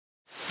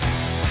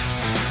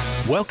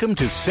Welcome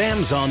to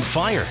Sam's on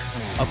Fire,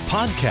 a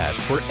podcast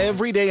for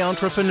everyday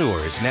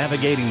entrepreneurs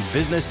navigating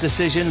business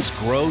decisions,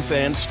 growth,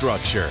 and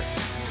structure.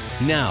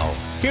 Now,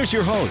 here's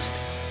your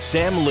host,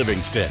 Sam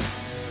Livingston.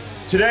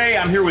 Today,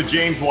 I'm here with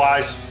James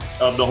Wise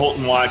of the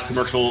Holton Wise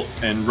Commercial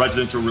and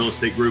Residential Real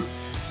Estate Group.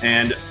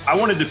 And I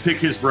wanted to pick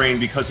his brain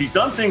because he's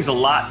done things a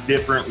lot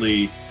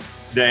differently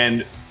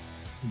than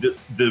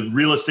the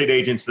real estate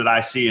agents that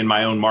I see in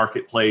my own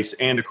marketplace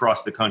and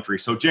across the country.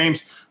 So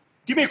James,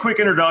 give me a quick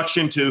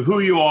introduction to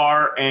who you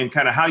are and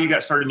kind of how you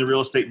got started in the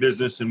real estate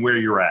business and where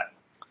you're at.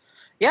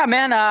 Yeah,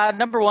 man.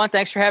 Number one,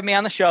 thanks for having me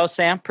on the show,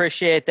 Sam.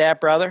 Appreciate that,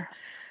 brother.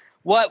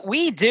 What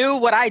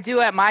I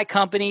do at my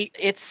company,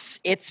 it's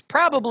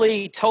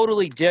probably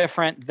totally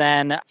different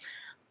than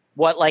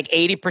what like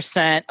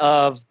 80%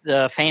 of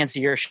the fans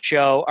of your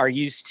show are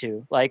used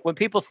to. Like when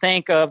people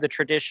think of the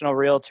traditional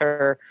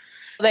realtor,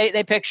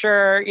 they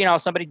picture,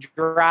 somebody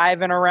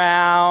driving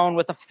around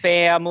with a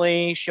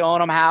family, showing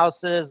them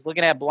houses,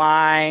 looking at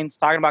blinds,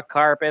 talking about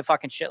carpet,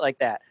 fucking shit like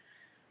that.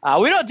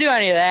 We don't do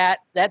any of that.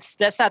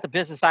 That's not the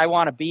business I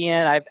want to be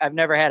in. I've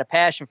never had a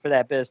passion for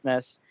that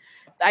business.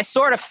 I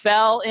sort of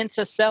fell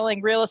into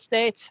selling real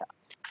estate.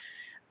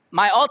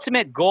 My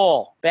ultimate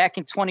goal back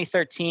in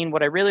 2013,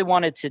 what I really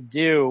wanted to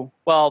do,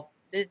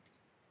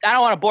 I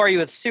don't want to bore you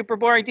with super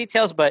boring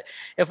details, but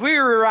if we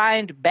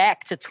rewind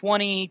back to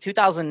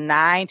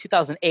 2009,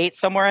 2008,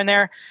 somewhere in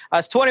there, I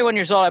was 21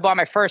 years old. I bought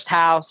my first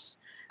house.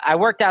 I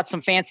worked out some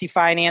fancy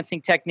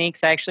financing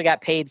techniques. I actually got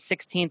paid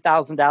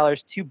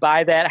 $16,000 to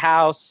buy that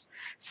house,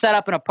 set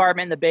up an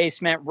apartment in the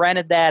basement,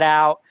 rented that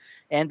out.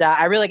 And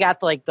I really got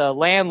the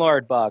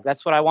landlord bug.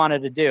 That's what I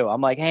wanted to do. I'm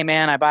like, hey,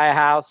 man, I buy a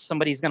house.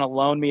 Somebody's going to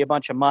loan me a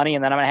bunch of money,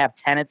 and then I'm going to have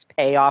tenants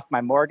pay off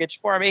my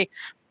mortgage for me.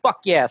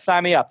 Fuck yeah,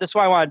 sign me up. This is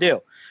what I want to do.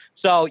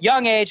 So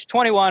young age,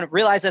 21,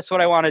 realized that's what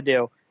I want to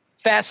do.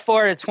 Fast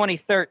forward to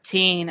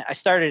 2013, I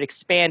started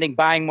expanding,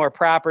 buying more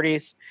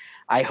properties.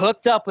 I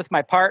hooked up with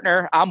my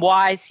partner. I'm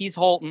Wise. He's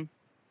Holton.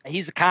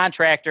 He's a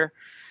contractor.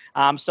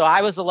 So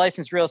I was a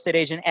licensed real estate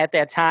agent at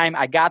that time.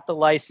 I got the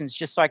license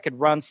just so I could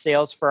run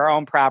sales for our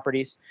own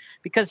properties.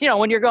 Because,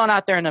 when you're going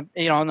out there in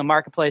the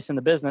marketplace, in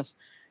the business,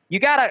 you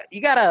gotta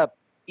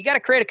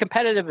create a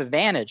competitive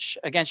advantage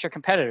against your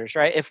competitors,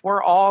 right? If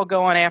we're all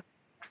going after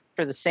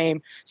the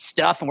same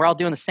stuff and we're all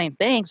doing the same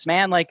things,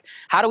 man, like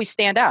how do we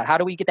stand out? How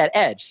do we get that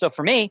edge? So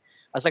for me,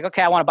 I was like,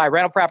 okay, I want to buy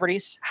rental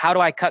properties. How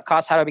do I cut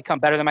costs? How do I become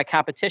better than my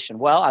competition?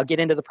 Well, I'll get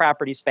into the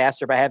properties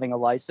faster by having a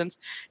license,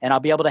 and I'll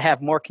be able to have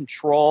more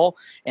control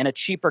and a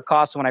cheaper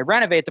cost when I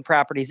renovate the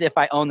properties if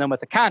I own them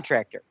with a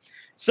contractor.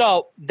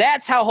 So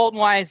that's how Holton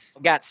Wise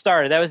got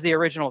started. That was the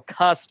original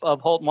cusp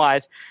of Holton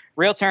Wise.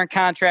 Realtor and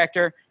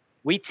contractor.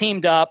 We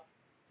teamed up.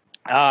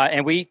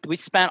 And we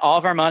spent all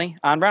of our money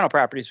on rental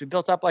properties. We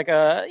built up like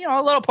a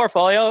little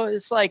portfolio.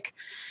 It's like,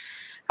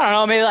 I don't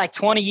know, maybe like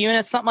 20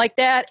 units, something like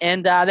that.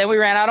 And then we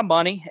ran out of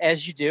money,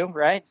 as you do,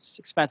 right? It's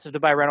expensive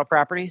to buy rental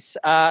properties.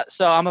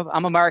 So I'm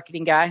a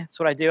marketing guy. That's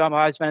what I do. I've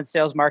always been in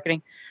sales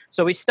marketing.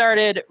 So we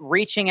started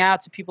reaching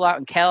out to people out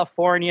in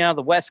California,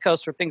 the West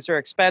Coast, where things are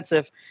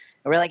expensive.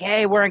 And we're like,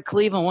 hey, we're in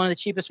Cleveland, one of the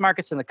cheapest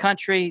markets in the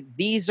country.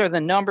 These are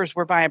the numbers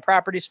we're buying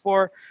properties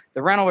for.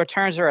 The rental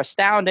returns are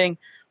astounding.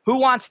 Who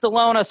wants to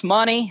loan us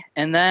money?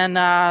 And then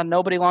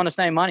nobody loaned us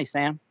any money,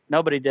 Sam.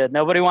 Nobody did.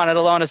 Nobody wanted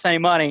to loan us any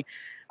money.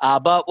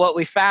 But what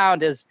we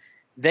found is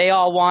they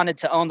all wanted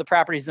to own the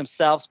properties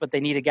themselves, but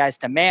they needed guys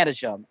to manage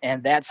them.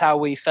 And that's how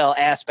we fell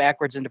ass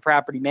backwards into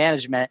property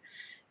management.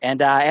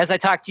 And as I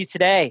talk to you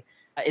today,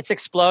 it's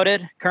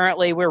exploded.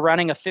 Currently, we're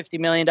running a $50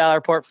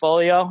 million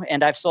portfolio,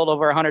 and I've sold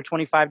over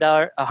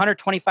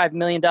 $125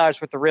 million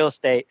worth of real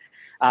estate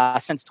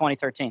since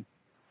 2013.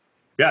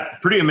 Yeah,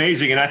 pretty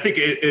amazing. And I think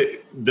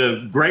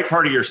the great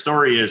part of your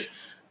story is,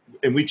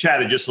 and we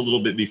chatted just a little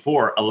bit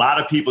before, a lot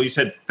of people, you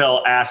said,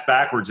 fell ass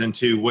backwards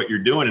into what you're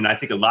doing. And I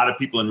think a lot of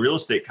people in real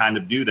estate kind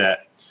of do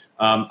that.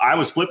 I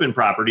was flipping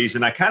properties,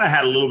 and I kind of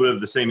had a little bit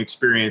of the same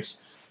experience.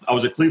 I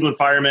was a Cleveland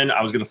fireman.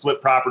 I was going to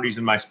flip properties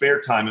in my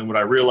spare time. And what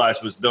I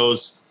realized was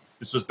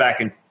this was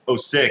back in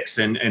 2006,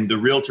 and the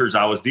realtors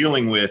I was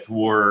dealing with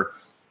were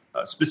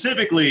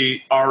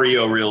specifically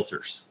REO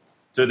realtors.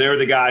 So they were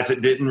the guys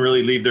that didn't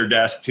really leave their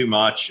desk too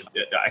much.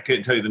 I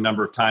couldn't tell you the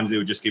number of times they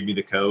would just give me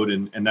the code,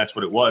 and that's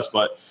what it was.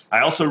 But I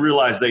also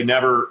realized they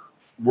never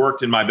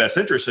worked in my best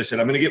interest. I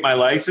said, I'm going to get my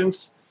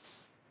license.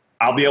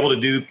 I'll be able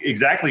to do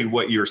exactly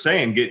what you're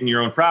saying, getting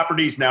your own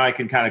properties. Now I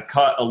can kind of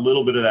cut a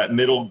little bit of that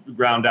middle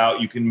ground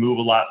out. You can move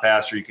a lot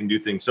faster. You can do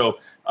things. So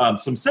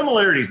some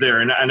similarities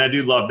there, and I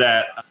do love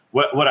that.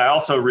 What I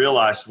also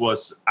realized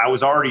was I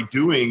was already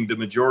doing the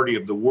majority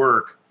of the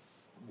work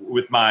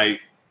with my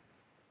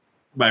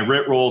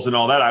rent rolls and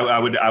all that.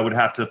 I would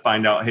have to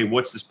find out, hey,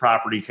 what's this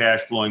property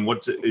cash flowing?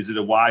 Is it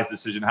a wise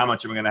decision? How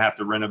much am I going to have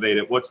to renovate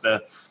it? What's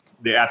the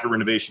after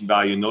renovation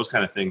value and those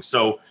kind of things?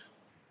 So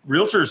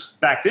realtors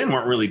back then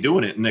weren't really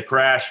doing it. And the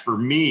crash for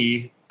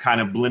me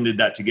kind of blended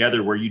that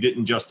together, where you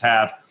didn't just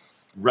have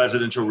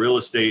residential real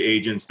estate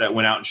agents that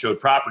went out and showed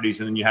properties,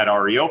 and then you had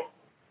REO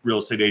real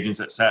estate agents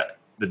that sat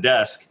the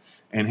desk.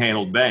 and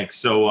handled banks.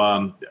 So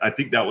I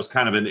think that was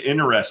kind of an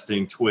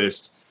interesting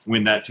twist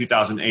when that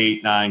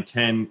 2008, 9,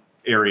 10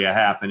 area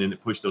happened, and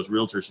it pushed those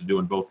realtors to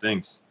doing both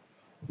things.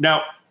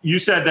 Now, you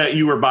said that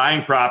you were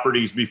buying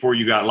properties before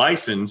you got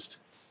licensed.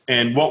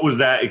 And what was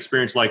that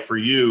experience like for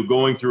you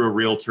going through a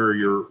realtor,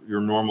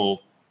 your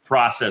normal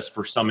process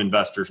for some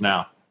investors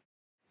now?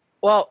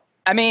 Well,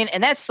 I mean,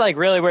 and that's like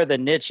really where the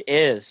niche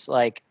is.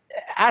 Like,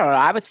 I don't know,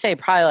 I would say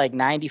probably like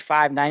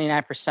 95,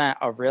 99%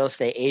 of real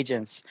estate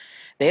agents,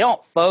 they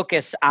don't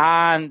focus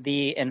on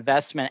the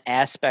investment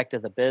aspect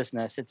of the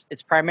business.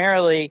 It's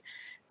primarily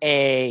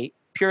a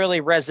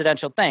purely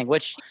residential thing,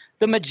 which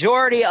the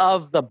majority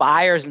of the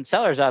buyers and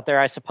sellers out there,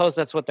 I suppose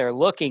that's what they're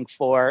looking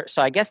for.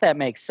 So I guess that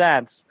makes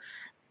sense.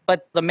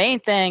 But the main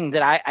thing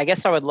that I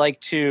guess I would like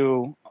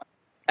to,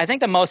 I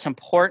think the most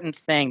important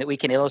thing that we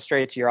can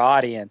illustrate to your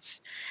audience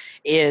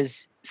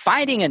is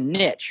finding a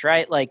niche,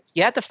 right? Like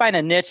you have to find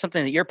a niche,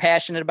 something that you're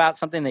passionate about,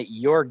 something that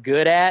you're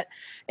good at.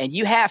 And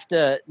you have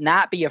to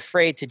not be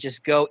afraid to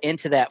just go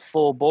into that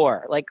full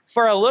bore. Like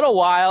for a little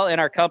while in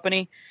our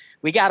company,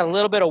 we got a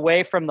little bit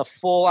away from the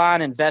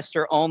full-on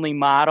investor-only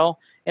model.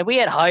 And we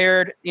had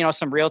hired,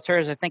 some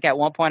realtors. I think at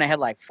one point I had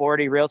like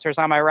 40 realtors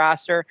on my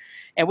roster.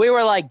 And we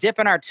were like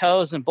dipping our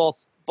toes in both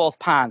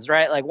ponds,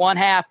 right? Like one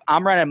half,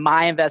 I'm running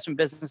my investment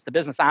business, the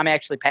business I'm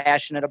actually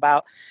passionate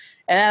about.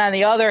 And then on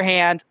the other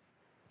hand,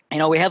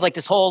 we had like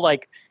this whole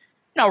like,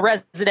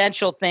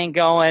 residential thing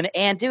going.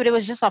 And dude, it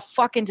was just a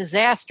fucking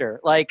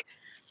disaster. Like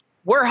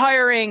we're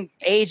hiring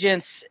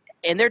agents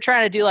and they're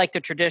trying to do like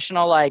the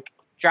traditional, like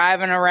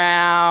driving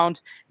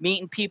around,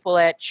 meeting people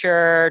at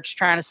church,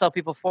 trying to sell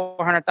people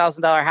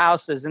 $400,000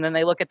 houses. And then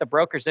they look at the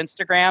broker's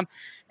Instagram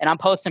and I'm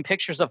posting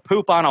pictures of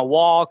poop on a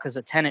wall because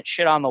a tenant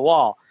shit on the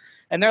wall.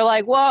 And they're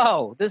like,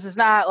 whoa, this is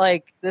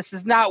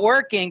not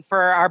working for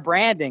our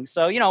branding.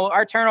 So,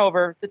 the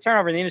turnover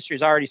in the industry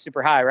is already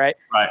super high, right?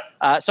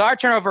 Right. So our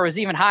turnover was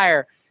even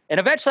higher.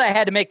 And eventually I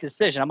had to make the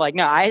decision. I'm like,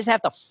 no, I just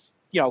have to,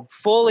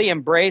 fully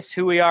embrace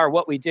who we are,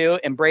 what we do,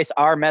 embrace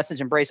our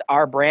message, embrace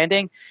our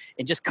branding,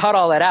 and just cut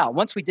all that out.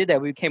 Once we did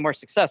that, we became more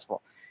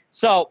successful.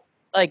 So,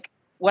 like,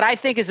 what I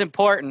think is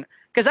important,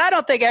 because I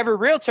don't think every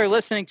realtor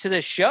listening to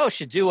this show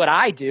should do what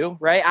I do,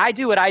 right? I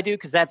do what I do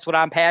because that's what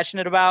I'm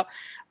passionate about.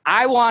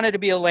 I wanted to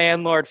be a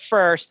landlord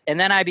first, and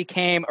then I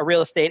became a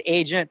real estate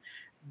agent.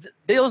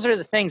 Those are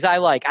the things I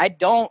like. I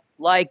don't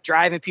like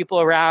driving people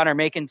around or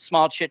making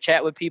small chit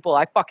chat with people.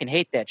 I fucking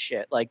hate that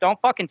shit. Like,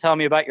 don't fucking tell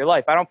me about your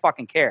life. I don't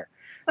fucking care,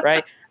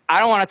 right? I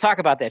don't want to talk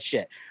about that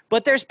shit.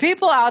 But there's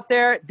people out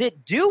there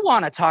that do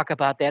want to talk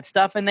about that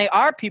stuff, and they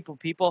are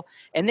people,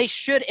 and they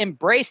should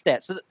embrace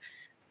that. So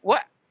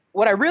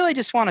what I really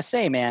just want to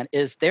say, man,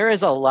 is there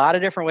is a lot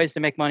of different ways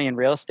to make money in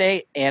real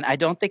estate, and I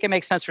don't think it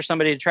makes sense for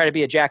somebody to try to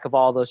be a jack of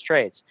all those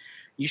trades.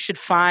 You should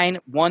find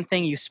one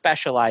thing you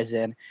specialize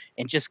in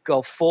and just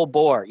go full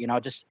bore,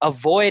 just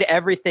avoid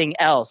everything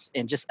else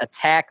and just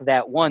attack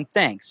that one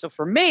thing. So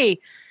for me,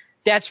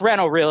 that's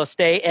rental real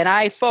estate, and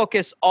I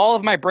focus all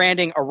of my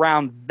branding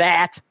around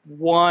that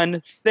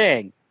one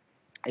thing.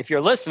 If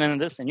you're listening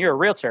to this and you're a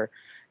realtor,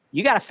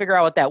 you got to figure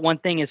out what that one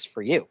thing is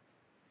for you.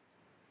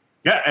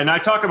 Yeah, and I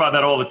talk about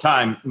that all the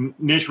time.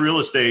 Niche real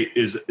estate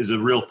is a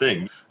real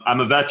thing. I'm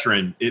a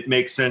veteran. It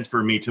makes sense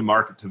for me to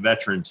market to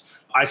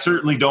veterans. I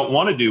certainly don't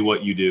want to do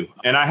what you do.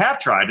 And I have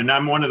tried. And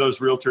I'm one of those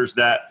realtors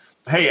that,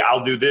 hey,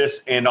 I'll do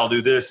this and I'll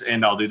do this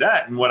and I'll do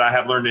that. And what I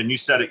have learned, and you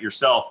said it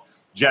yourself,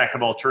 jack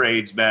of all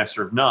trades,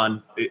 master of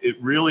none, it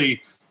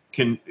really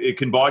can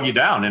bog you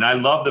down. And I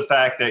love the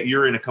fact that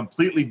you're in a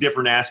completely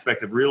different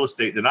aspect of real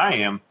estate than I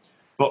am,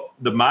 but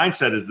the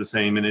mindset is the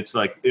same. And it's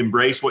like,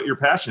 embrace what you're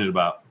passionate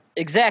about.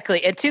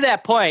 Exactly. And to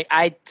that point,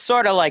 I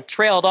sort of like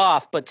trailed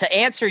off, but to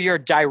answer your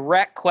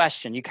direct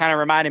question, you kind of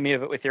reminded me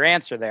of it with your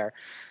answer there.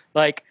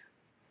 Like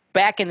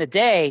back in the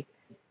day,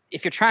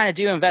 if you're trying to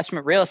do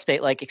investment real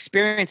estate, like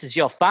experiences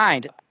you'll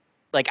find,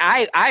 like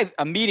I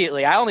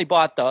immediately, I only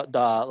bought the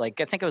like,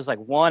 I think it was like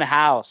one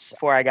house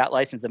before I got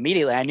licensed.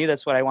 Immediately, I knew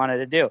that's what I wanted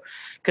to do.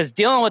 Because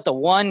dealing with the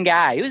one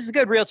guy, he was a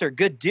good realtor,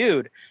 good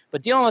dude,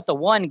 but dealing with the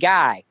one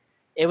guy,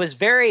 it was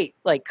very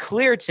like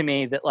clear to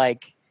me that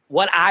like,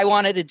 what I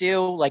wanted to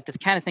do, like the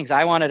kind of things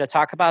I wanted to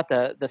talk about,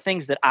 the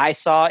things that I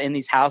saw in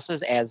these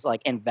houses as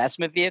like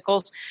investment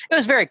vehicles, it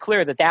was very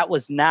clear that that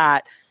was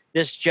not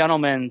this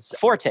gentleman's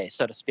forte,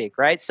 so to speak,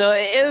 right? So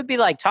it would be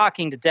like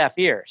talking to deaf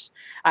ears.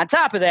 On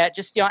top of that,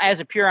 just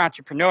as a pure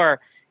entrepreneur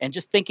and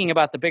just thinking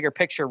about the bigger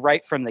picture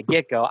right from the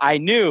get-go, I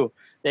knew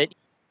that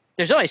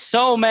there's only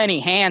so many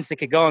hands that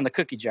could go in the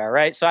cookie jar,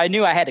 right? So I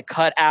knew I had to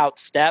cut out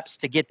steps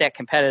to get that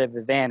competitive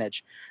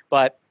advantage.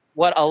 But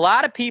what a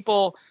lot of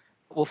people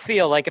will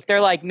feel like if they're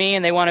like me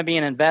and they want to be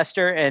an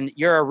investor and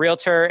you're a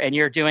realtor and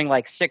you're doing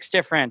like 6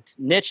 different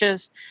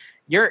niches,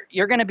 you're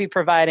going to be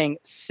providing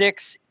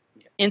 6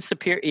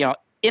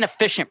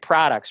 inefficient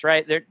products,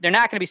 right? They're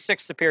not going to be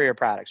 6 superior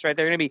products, right?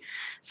 They're going to be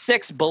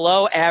 6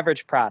 below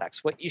average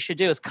products. What you should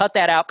do is cut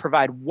that out,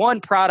 provide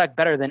one product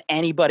better than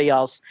anybody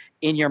else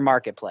in your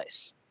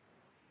marketplace.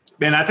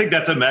 And I think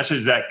that's a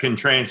message that can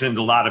transcend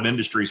a lot of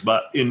industries.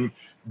 But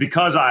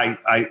because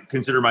I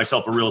consider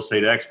myself a real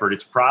estate expert,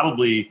 it's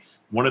probably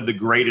one of the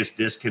greatest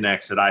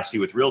disconnects that I see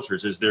with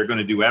realtors is they're going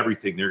to do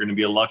everything. They're going to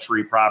be a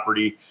luxury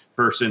property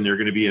person. They're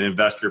going to be an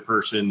investor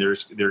person.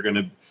 They're going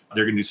to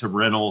do some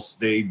rentals.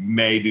 They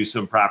may do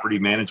some property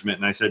management.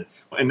 And I said,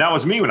 and that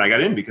was me when I got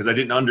in because I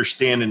didn't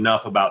understand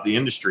enough about the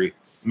industry.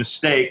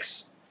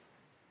 Mistakes.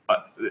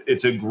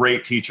 It's a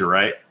great teacher,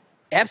 right?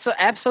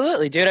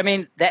 Absolutely, dude. I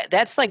mean,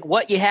 that's like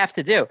what you have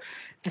to do.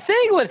 The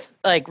thing with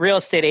like real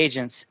estate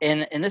agents,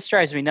 and this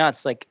drives me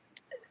nuts, like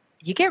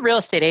you get real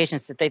estate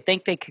agents that they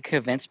think they could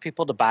convince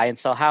people to buy and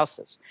sell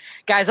houses.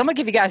 Guys, I'm going to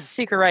give you guys a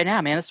secret right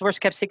now, man. It's the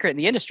worst kept secret in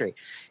the industry.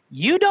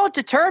 You don't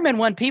determine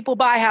when people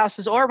buy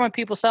houses or when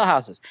people sell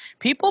houses.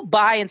 People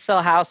buy and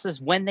sell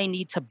houses when they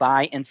need to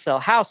buy and sell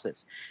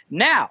houses.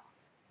 Now,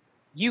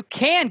 you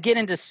can get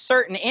into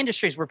certain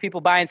industries where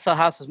people buy and sell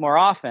houses more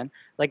often.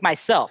 Like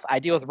myself, I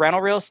deal with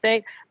rental real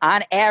estate.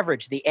 On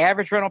average, the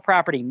average rental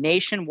property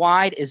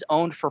nationwide is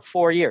owned for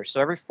 4 years.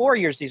 So every 4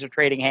 years, these are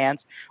trading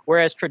hands,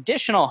 whereas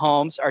traditional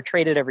homes are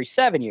traded every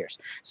 7 years.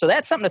 So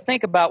that's something to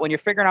think about when you're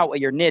figuring out what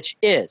your niche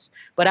is.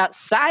 But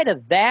outside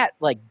of that,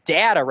 like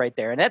data right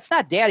there, and that's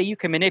not data you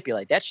can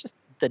manipulate. That's just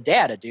the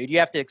data, dude. You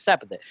have to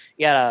accept it.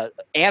 You got to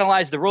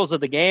analyze the rules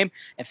of the game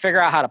and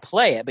figure out how to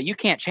play it, but you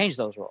can't change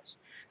those rules.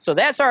 So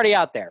that's already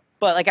out there.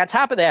 But like on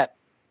top of that,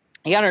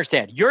 you gotta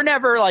understand, you're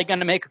never like going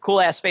to make a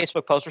cool ass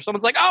Facebook post where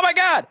someone's like, oh my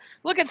God,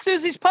 look at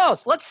Susie's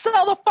post. Let's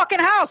sell the fucking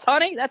house,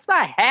 honey. That's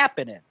not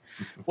happening.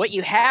 What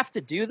you have to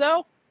do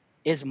though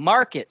is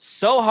market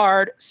so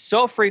hard,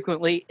 so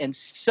frequently, and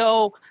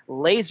so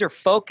laser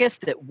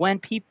focused that when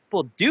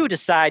people do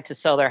decide to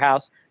sell their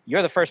house,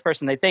 you're the first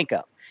person they think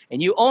of.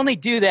 And you only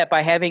do that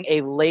by having a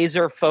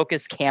laser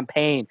focused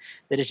campaign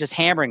that is just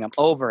hammering them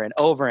over and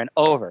over and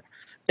over.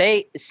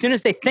 As soon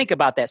as they think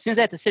about that, as soon as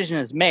that decision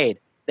is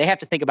made, they have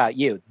to think about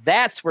you.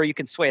 That's where you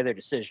can sway their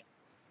decision.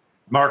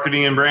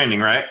 Marketing and branding,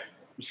 right?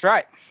 That's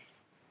right.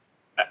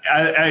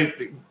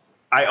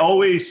 I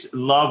always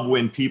love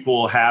when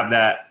people have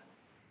that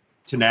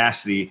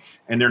tenacity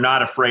and they're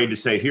not afraid to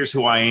say, here's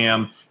who I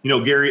am. You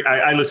know, Gary,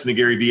 I listen to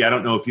Gary Vee. I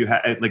don't know if you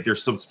have, like,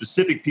 there's some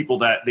specific people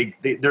that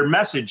their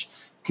message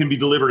can be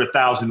delivered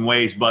 1,000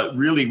 ways, but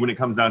really when it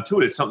comes down to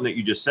it, it's something that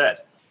you just said.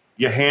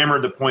 You hammer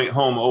the point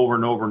home over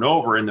and over and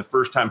over. And the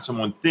first time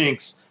someone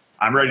thinks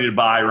I'm ready to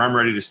buy or I'm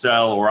ready to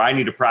sell or I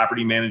need a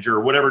property manager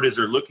or whatever it is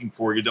they're looking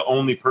for, you're the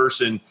only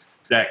person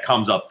that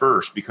comes up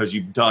first because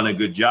you've done a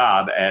good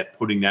job at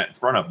putting that in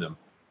front of them.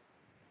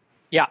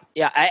 Yeah.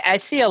 I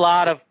see a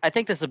lot of, I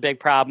think this is a big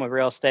problem with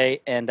real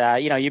estate. And,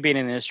 you being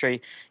in the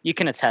industry, you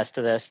can attest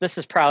to this. This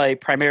is probably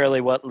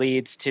primarily what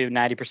leads to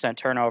 90%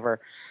 turnover.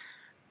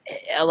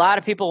 A lot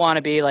of people want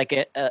to be like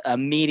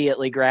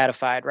immediately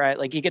gratified, right?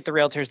 Like you get the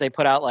realtors, they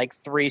put out like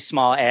 3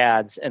 small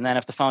ads. And then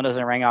if the phone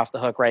doesn't ring off the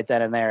hook right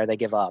then and there, they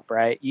give up,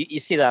 right? You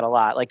see that a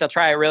lot. Like they'll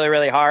try it really,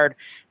 really hard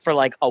for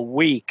like a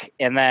week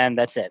and then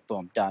that's it.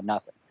 Boom, done,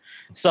 nothing.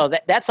 So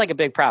that's like a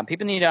big problem.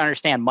 People need to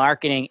understand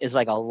marketing is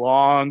like a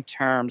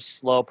long-term,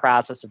 slow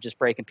process of just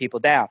breaking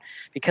people down.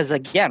 Because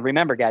again,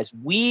 remember guys,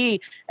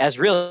 we as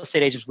real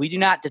estate agents, we do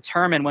not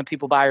determine when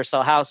people buy or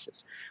sell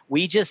houses.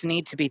 We just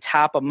need to be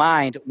top of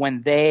mind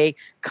when they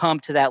come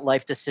to that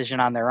life decision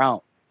on their own.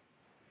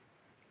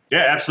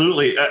 Yeah,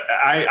 absolutely.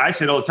 I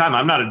say it all the time.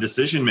 I'm not a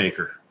decision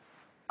maker.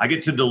 I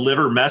get to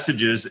deliver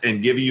messages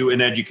and give you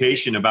an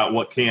education about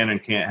what can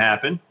and can't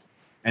happen.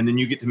 And then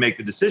you get to make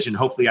the decision.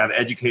 Hopefully I've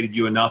educated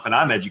you enough and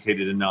I'm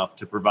educated enough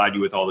to provide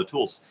you with all the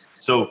tools.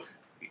 So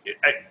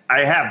I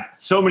have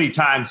so many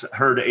times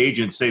heard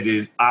agents say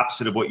the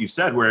opposite of what you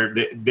said, where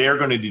they're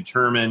going to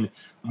determine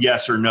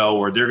yes or no,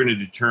 or they're going to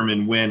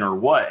determine when or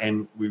what.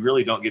 And we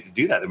really don't get to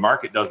do that. The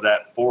market does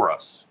that for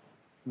us.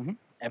 Mm-hmm.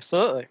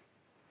 Absolutely.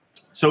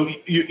 So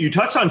you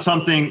touched on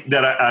something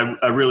that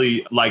I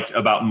really liked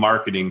about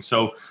marketing.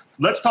 So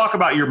let's talk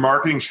about your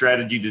marketing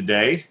strategy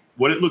today,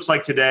 what it looks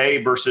like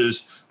today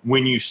versus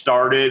when you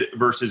started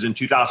versus in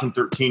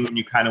 2013 when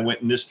you kind of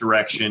went in this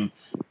direction,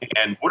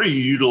 and what are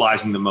you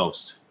utilizing the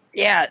most?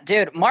 Yeah,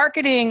 dude,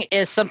 marketing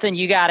is something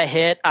you got to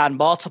hit on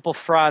multiple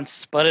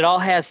fronts, but it all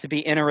has to be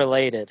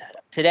interrelated.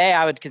 Today,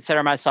 I would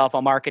consider myself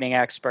a marketing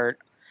expert.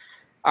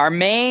 Our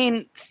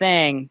main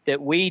thing that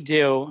we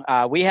do,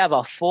 we have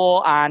a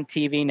full-on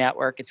TV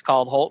network. It's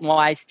called Holton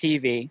Wise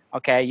TV.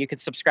 Okay, you can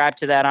subscribe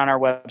to that on our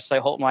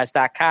website,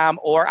 holtonwise.com,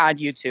 or on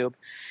YouTube.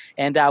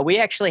 And we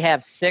actually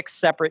have 6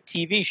 separate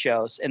TV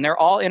shows, and they're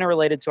all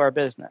interrelated to our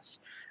business.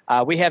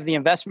 We have the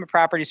Investment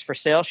Properties for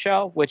Sale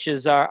show, which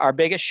is our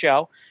biggest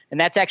show, and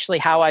that's actually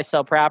how I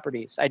sell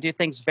properties. I do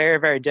things very,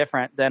 very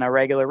different than a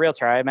regular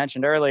realtor. I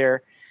mentioned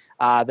earlier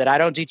that I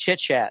don't do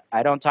chit-chat.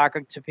 I don't talk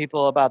to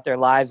people about their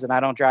lives, and I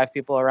don't drive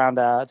people around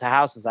to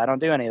houses. I don't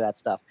do any of that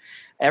stuff.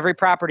 Every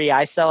property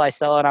I sell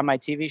it on my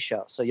TV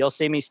show. So you'll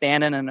see me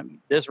standing in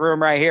this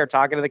room right here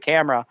talking to the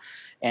camera.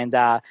 And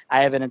I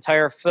have an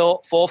entire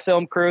full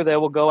film crew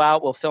that will go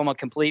out. We'll film a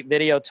complete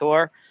video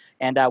tour,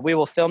 and we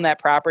will film that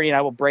property, and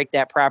I will break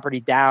that property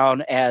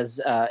down as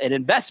an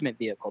investment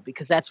vehicle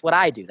because that's what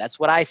I do. That's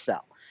what I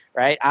sell,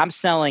 right? I'm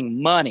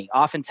selling money.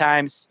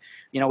 Oftentimes,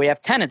 we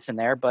have tenants in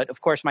there, but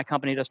of course my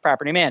company does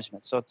property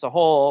management. So it's a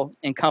whole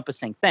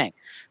encompassing thing.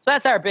 So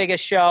that's our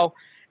biggest show.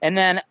 And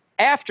then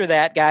after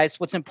that, guys,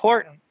 what's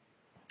important,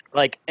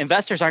 like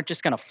investors aren't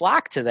just going to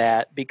flock to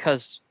that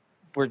because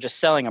we're just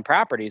selling them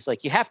properties.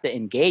 Like you have to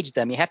engage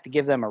them. You have to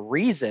give them a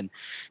reason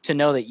to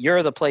know that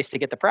you're the place to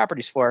get the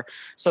properties for.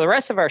 So the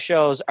rest of our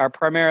shows are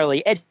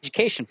primarily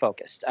education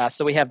focused.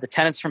 So we have the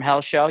Tenants from Hell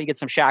show. You get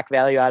some shock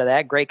value out of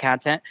that. Great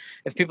content.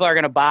 If people are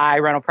going to buy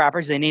rental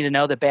properties, they need to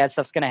know that bad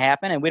stuff's going to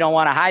happen, and we don't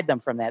want to hide them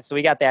from that. So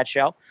we got that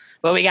show,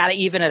 but we got to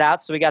even it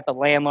out. So we got the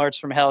Landlords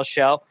from Hell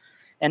show.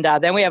 And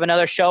then we have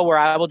another show where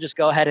I will just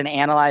go ahead and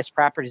analyze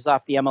properties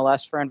off the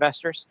MLS for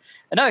investors.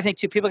 Another thing,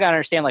 too, people got to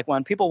understand, like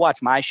when people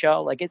watch my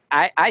show, like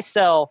I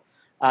sell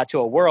to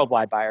a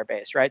worldwide buyer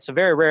base, right? So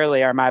very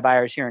rarely are my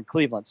buyers here in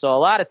Cleveland. So a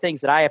lot of things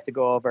that I have to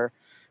go over,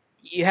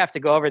 you have to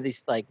go over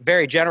these like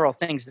very general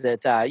things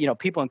that,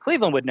 people in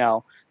Cleveland would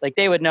know. Like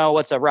they would know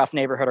what's a rough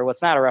neighborhood or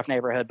what's not a rough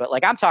neighborhood. But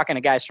like I'm talking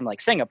to guys from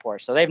like Singapore.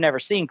 So they've never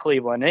seen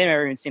Cleveland. They've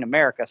never even seen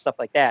America, stuff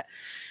like that.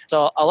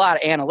 So a lot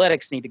of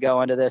analytics need to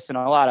go into this and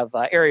a lot of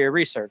area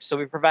research. So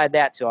we provide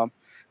that to them.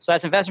 So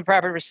that's Investment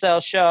Property for Sale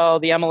show,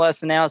 the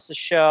MLS analysis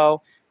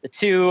show,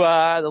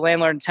 the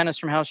Landlord and Tenants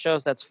from Hell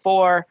shows. That's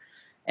 4.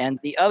 And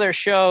the other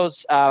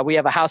shows, we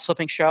have a house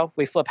flipping show.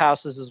 We flip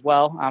houses as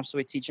well. So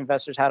we teach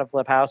investors how to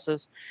flip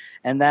houses.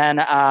 And then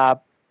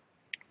the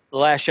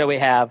last show we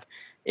have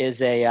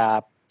is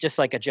just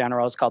like a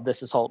general. It's called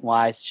This is Holton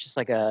Wise. It's just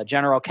like a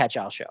general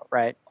catch-all show,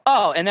 right?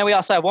 Oh, and then we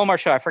also have one more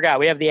show. I forgot.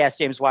 We have the Ask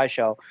James Wise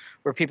show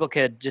where people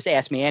could just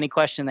ask me any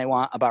question they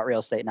want about real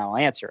estate, and I'll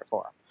answer it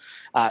for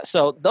them.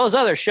 So those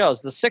other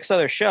shows, the 6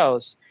 other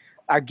shows,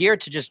 are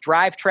geared to just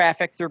drive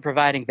traffic through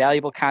providing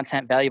valuable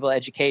content, valuable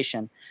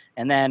education,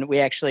 and then we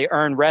actually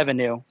earn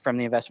revenue from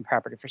the Investment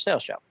Property for Sale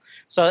show.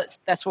 So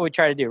that's what we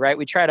try to do, right?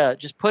 We try to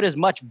just put as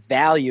much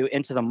value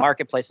into the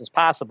marketplace as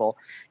possible.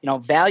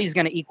 Value is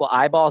going to equal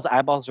eyeballs.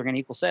 Eyeballs are going to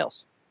equal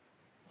sales.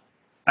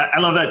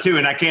 I love that too.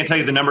 And I can't tell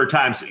you the number of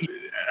times,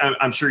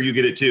 I'm sure you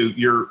get it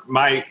too.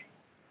 My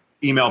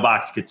email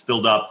box gets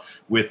filled up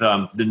with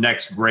the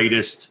next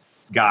greatest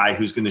guy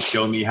who's going to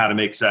show me how to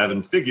make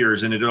 7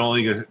 figures, and it's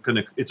only going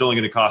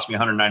to cost me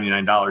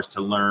 $199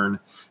 to learn,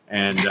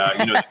 and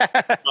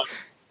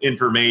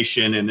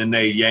information, and then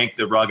they yank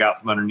the rug out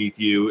from underneath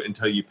you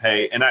until you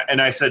pay. And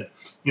I said,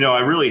 I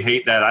really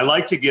hate that. I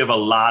like to give a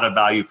lot of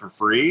value for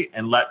free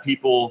and let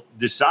people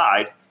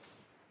decide,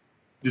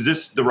 is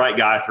this the right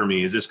guy for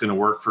me? Is this going to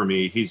work for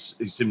me? He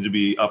seemed to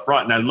be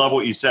upfront. And I love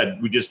what you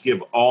said. We just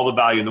give all the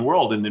value in the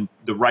world, and then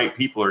the right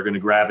people are going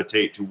to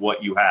gravitate to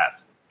what you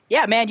have.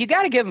 Yeah, man, you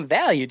got to give them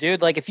value,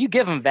 dude. Like if you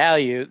give them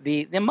value,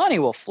 the money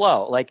will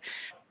flow. Like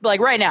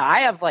right now, I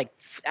have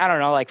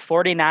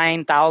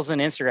 49,000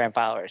 Instagram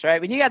followers,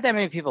 right? When you got that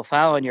many people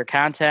following your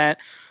content,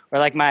 or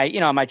like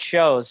my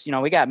shows,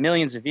 we got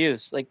millions of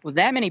views. Like when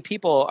that many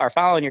people are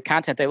following your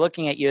content, they're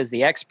looking at you as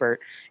the expert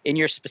in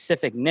your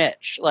specific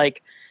niche.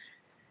 Like,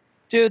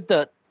 dude,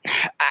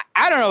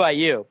 I don't know about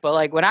you, but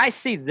like when I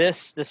see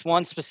this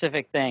one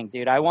specific thing,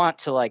 dude, I want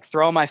to like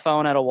throw my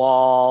phone at a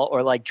wall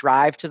or like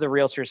drive to the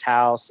realtor's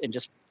house and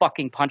just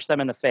fucking punch them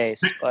in the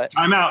face. But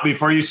time out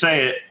before you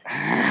say it.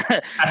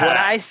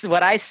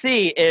 What I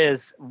see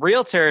is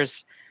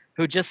realtors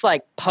who just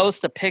like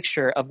post a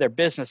picture of their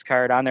business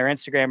card on their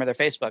Instagram or their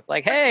Facebook.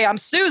 Like, hey, I'm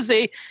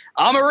Susie.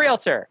 I'm a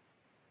realtor.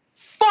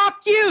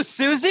 Fuck you,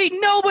 Susie.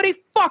 Nobody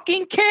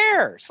fucking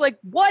cares. Like,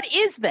 what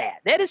is that?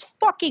 That is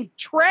fucking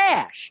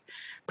trash.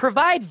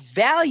 Provide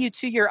value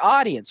to your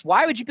audience.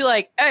 Why would you be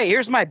like, hey,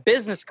 here's my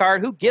business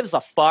card. Who gives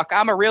a fuck?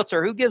 I'm a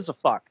realtor. Who gives a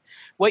fuck?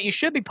 What you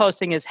should be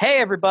posting is, hey,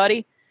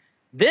 everybody,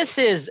 this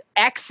is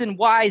X and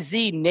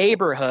YZ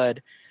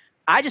neighborhood.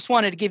 I just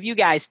wanted to give you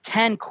guys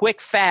 10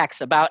 quick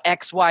facts about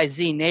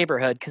XYZ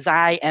neighborhood because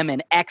I am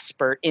an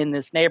expert in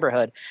this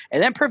neighborhood.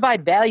 And then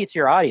provide value to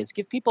your audience.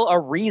 Give people a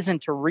reason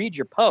to read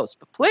your post.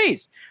 But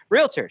please,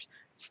 realtors,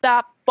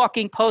 stop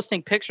fucking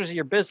posting pictures of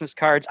your business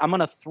cards. I'm going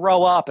to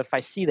throw up if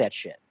I see that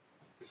shit.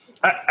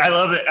 I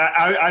love it.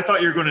 I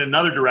thought you were going in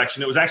another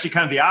direction. It was actually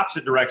kind of the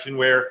opposite direction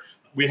where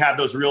we have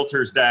those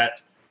realtors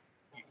that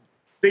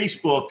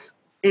Facebook,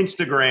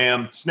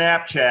 Instagram,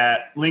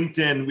 Snapchat,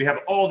 LinkedIn, we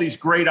have all these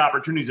great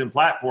opportunities and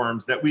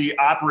platforms that we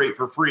operate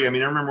for free. I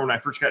mean, I remember when I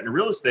first got into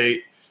real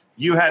estate,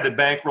 you had to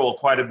bankroll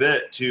quite a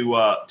bit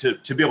to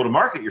be able to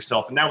market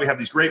yourself. And now we have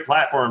these great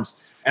platforms.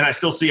 And I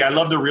still see, I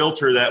love the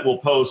realtor that will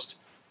post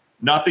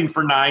nothing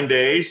for 9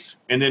 days.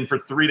 And then for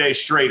 3 days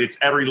straight, it's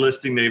every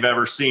listing they've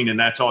ever seen. And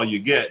that's all you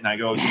get. And I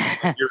go,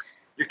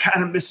 you're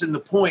kind of missing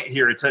the point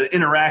here. It's an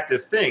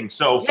interactive thing.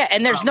 So yeah,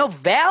 and there's no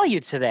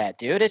value to that,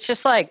 dude. It's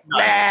just like,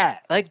 nah.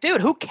 Like,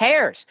 dude, who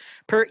cares?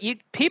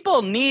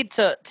 People need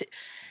to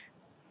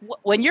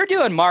when you're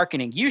doing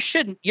marketing,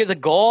 the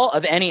goal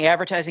of any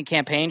advertising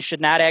campaign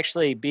should not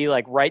actually be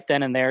like right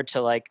then and there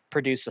to like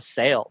produce a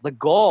sale. The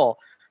goal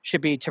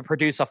should be to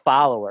produce a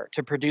follower,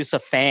 to produce a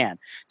fan,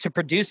 to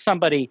produce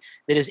somebody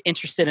that is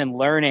interested in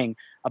learning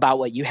about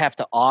what you have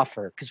to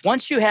offer. Because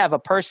once you have a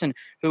person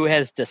who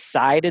has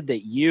decided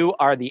that you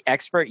are the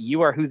expert,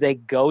 you are who they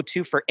go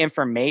to for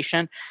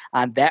information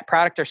on that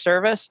product or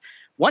service,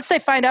 once they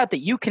find out that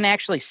you can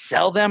actually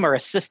sell them or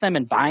assist them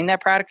in buying that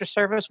product or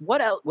service,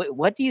 what else?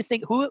 What do you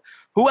think? Who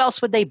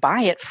else would they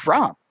buy it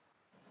from?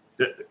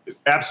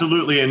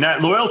 Absolutely. And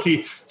that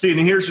loyalty, see, and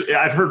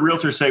I've heard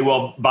realtors say,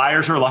 well,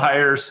 buyers are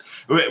liars,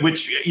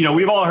 which,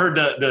 we've all heard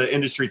the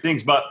industry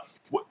things, but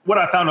what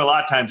I found a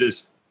lot of times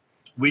is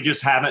we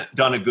just haven't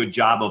done a good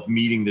job of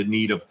meeting the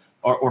need of,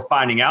 or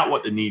finding out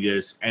what the need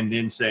is, and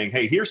then saying,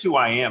 hey, here's who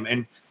I am.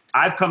 And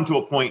I've come to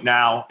a point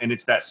now, and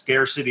it's that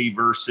scarcity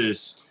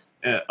versus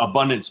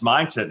abundance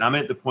mindset. And I'm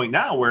at the point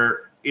now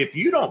where if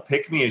you don't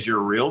pick me as your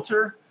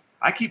realtor,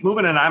 I keep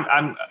moving, and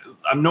I'm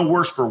no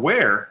worse for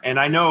wear. And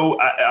I know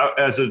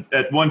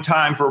at one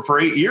time for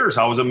 8 years,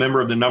 I was a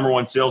member of the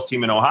 #1 sales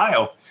team in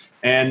Ohio.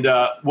 And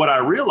what I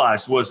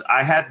realized was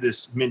I had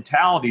this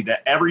mentality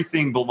that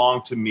everything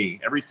belonged to me.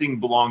 Everything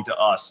belonged to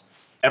us.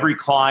 Every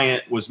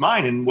client was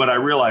mine. And what I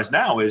realize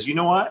now is, you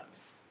know what?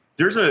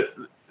 There's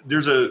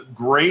a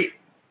great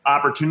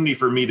opportunity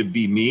for me to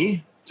be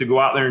me, to go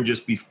out there and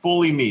just be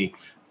fully me.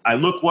 I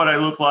look what I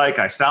look like.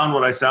 I sound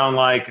what I sound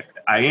like.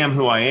 I am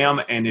who I am.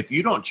 And if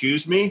you don't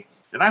choose me,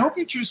 then I hope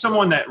you choose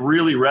someone that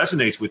really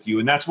resonates with you.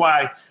 And that's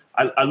why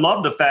I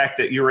love the fact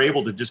that you're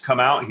able to just come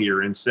out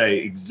here and say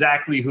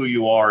exactly who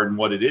you are and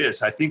what it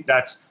is. I think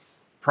that's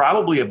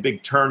probably a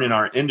big turn in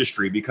our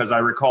industry, because I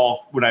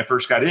recall when I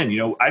first got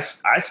in, I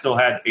still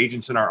had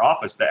agents in our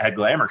office that had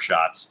glamour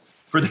shots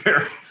for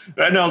their,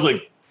 and I was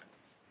like,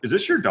 is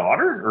this your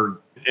daughter?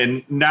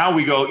 And now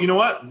we go, you know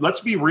what?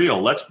 Let's be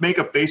real. Let's make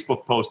a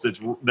Facebook post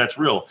that's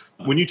real.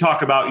 When you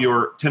talk about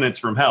your tenants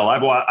from hell,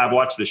 I've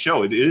watched the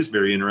show. It is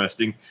very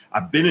interesting.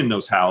 I've been in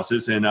those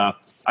houses, and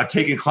I've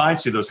taken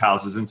clients to those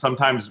houses, and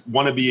sometimes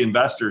wannabe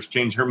investors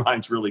change their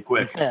minds really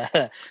quick.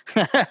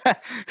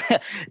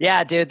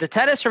 Yeah, dude, the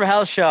Tenants from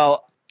Hell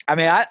show, I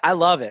mean, I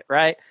love it,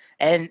 right?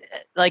 And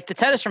like the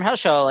Tenants from Hell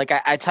show, like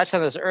I touched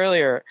on this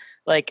earlier,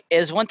 like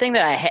is one thing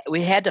that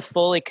we had to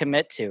fully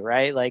commit to,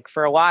 right? Like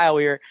for a while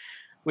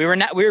we were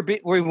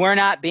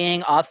not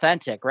being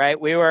authentic, right?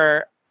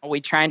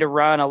 We trying to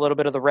run a little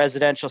bit of the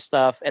residential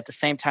stuff at the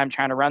same time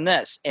trying to run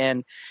this.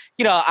 And,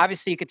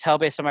 obviously you could tell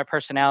based on my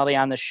personality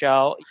on the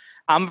show,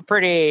 I'm a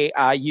pretty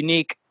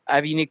unique. I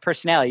have a unique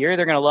personality. You're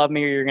either going to love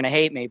me or you're going to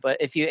hate me. But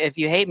if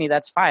you hate me,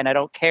 that's fine. I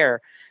don't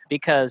care,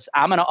 because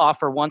I'm going to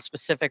offer one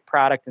specific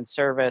product and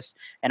service,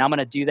 and I'm going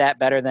to do that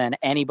better than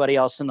anybody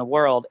else in the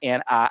world.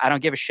 And I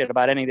don't give a shit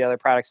about any of the other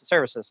products and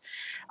services.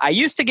 I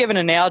used to give an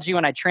analogy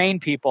when I train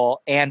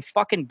people, and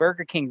fucking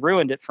Burger King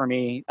ruined it for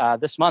me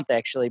this month,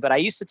 actually. But I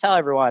used to tell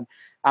everyone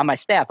on my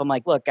staff, I'm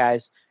like, look,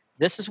 guys,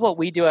 this is what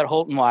we do at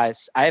Holton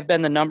Wise. I have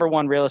been the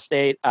 #1 real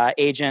estate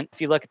agent.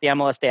 If you look at the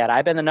MLS data,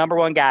 I've been the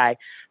 #1 guy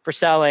for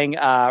selling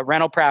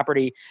rental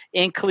property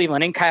in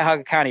Cleveland, in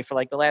Cuyahoga County for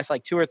like the last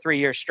 2 or 3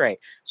 years straight.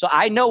 So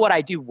I know what I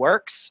do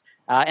works,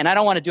 and I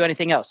don't want to do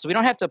anything else. So we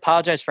don't have to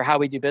apologize for how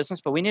we do business,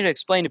 but we need to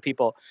explain to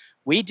people,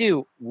 we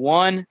do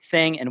one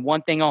thing and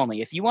one thing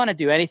only. If you want to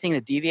do anything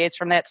that deviates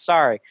from that,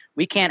 sorry,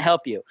 we can't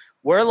help you.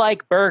 We're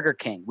like Burger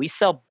King. We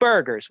sell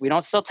burgers. We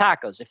don't sell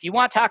tacos. If you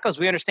want tacos,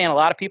 we understand a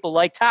lot of people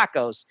like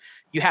tacos.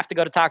 You have to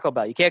go to Taco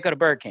Bell. You can't go to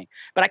Burger King.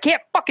 But I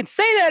can't fucking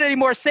say that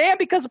anymore, Sam,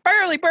 because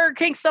apparently Burger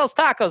King sells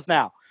tacos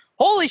now.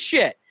 Holy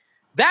shit.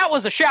 That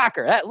was a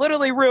shocker. That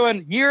literally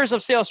ruined years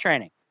of sales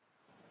training.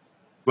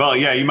 Well,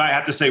 yeah, you might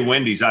have to say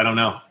Wendy's. I don't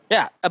know.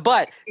 Yeah,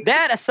 but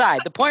that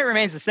aside, the point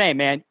remains the same,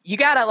 man. You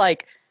got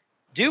to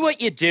do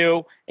what you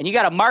do, and you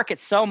got to market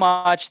so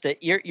much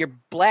that you're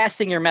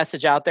blasting your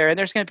message out there, and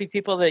there's going to be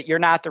people that you're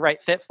not the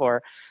right fit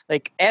for.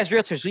 Like, as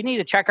realtors, we need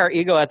to check our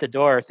ego at the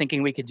door,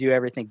 thinking we could do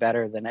everything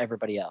better than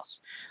everybody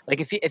else. Like,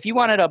 if you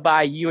wanted to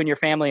buy you and your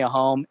family a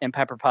home in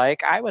Pepper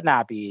Pike, I would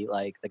not be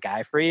the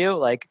guy for you.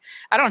 Like,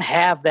 I don't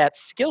have that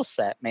skill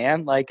set,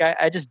 man. Like,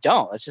 I just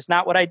don't. It's just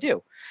not what I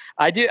do.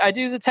 I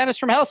do the Tenants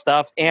from Hell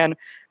stuff, and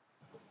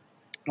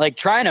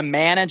trying to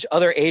manage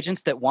other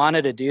agents that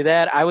wanted to do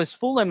that, I was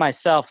fooling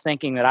myself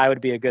thinking that I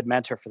would be a good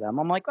mentor for them.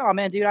 I'm like, oh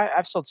man, dude,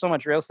 I've sold so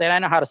much real estate. I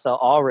know how to sell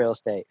all real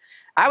estate.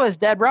 I was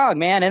dead wrong,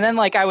 man. And then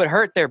I would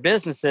hurt their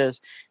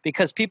businesses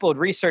because people would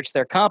research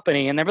their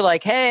company and they'd be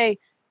like, hey,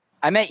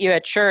 I met you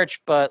at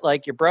church, but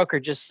your broker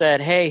just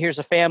said, hey, here's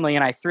a family,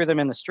 and I threw them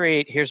in the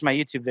street. Here's my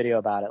YouTube video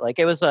about it.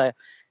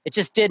 It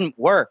just didn't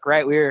work,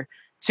 right? We were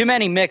too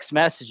many mixed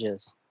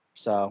messages.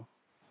 So,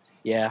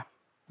 yeah.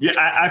 Yeah,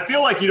 I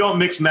feel like you don't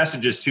mix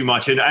messages too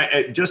much.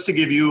 And just to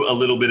give you a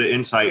little bit of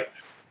insight,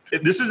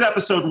 this is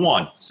episode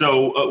 1.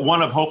 So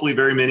one of hopefully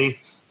very many.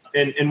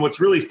 And what's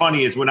really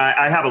funny is when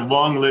I have a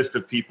long list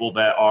of people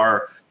that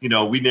are,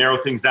 we narrow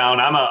things down.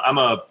 I'm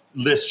a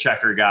list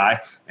checker guy.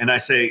 And I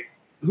say,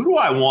 who do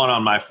I want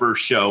on my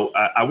first show?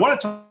 I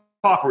want to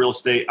talk real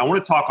estate. I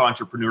want to talk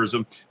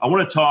entrepreneurism. I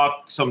want to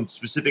talk some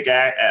specific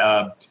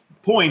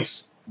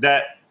points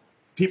that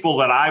people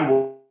that I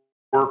will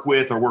work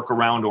with or work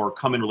around or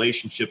come in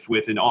relationships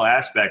with in all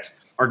aspects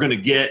are going to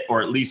get,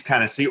 or at least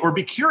kind of see or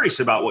be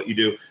curious about what you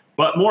do.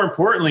 But more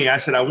importantly, I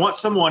said, I want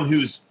someone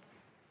who's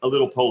a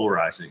little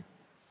polarizing.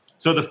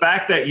 So the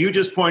fact that you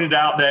just pointed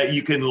out that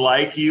you can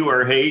like you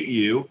or hate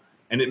you,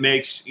 and it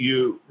makes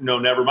you,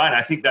 never mind.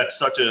 I think that's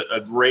such a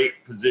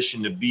great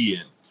position to be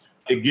in.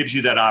 It gives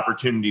you that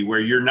opportunity where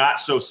you're not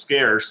so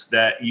scarce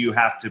that you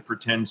have to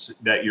pretend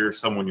that you're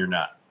someone you're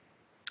not.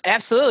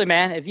 Absolutely,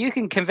 man. If you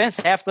can convince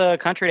half the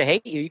country to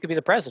hate you, you could be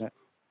the president.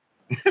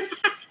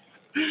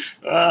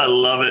 I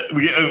love it.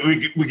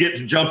 We get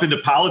to jump into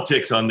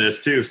politics on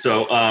this too.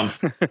 So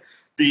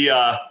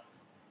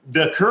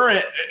the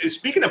current,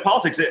 speaking of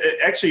politics,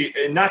 actually,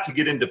 not to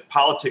get into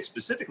politics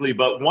specifically,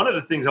 but one of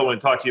the things I want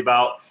to talk to you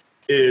about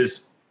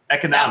is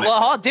economics.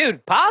 Well,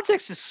 dude,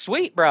 politics is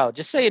sweet, bro.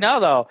 Just so you know,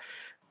 though,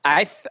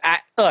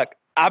 look,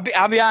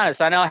 I'll be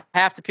honest. I know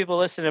half the people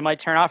listening might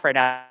turn off right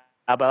now,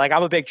 but like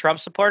I'm a big Trump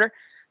supporter,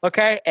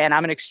 okay, and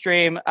I'm an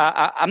extreme.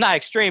 I'm not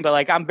extreme, but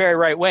like I'm very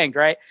right winged,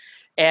 right?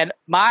 And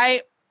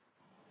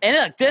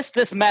look,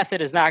 this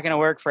method is not going to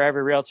work for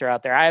every realtor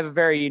out there. I have a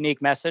very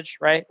unique message,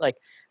 right? Like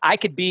I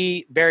could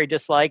be very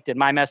disliked, and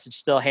my message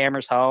still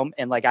hammers home,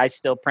 and like I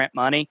still print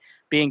money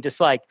being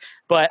disliked.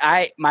 But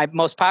my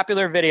most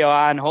popular video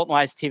on Holton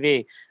Wise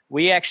TV,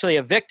 we actually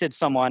evicted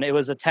someone. It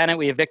was a tenant.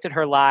 We evicted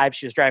her live.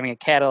 She was driving a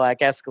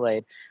Cadillac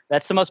Escalade.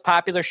 That's the most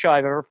popular show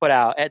I've ever put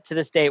out. To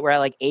this date, we're at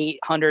like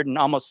 800 and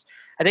almost,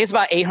 I think it's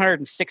about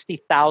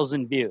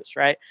 860,000 views,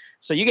 right?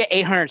 So you get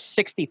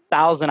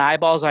 860,000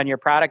 eyeballs on your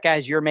product,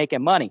 guys, you're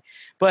making money.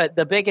 But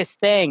the biggest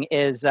thing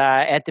is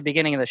at the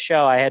beginning of the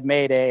show, I had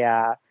made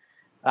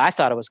I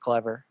thought it was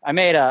clever. I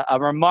made a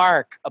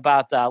remark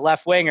about the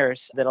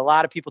left-wingers that a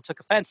lot of people took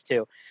offense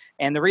to.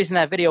 And the reason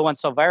that video went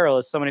so viral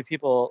is so many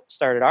people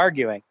started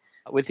arguing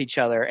with each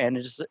other, and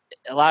it just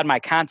allowed my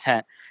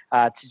content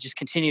to just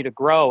continue to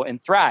grow and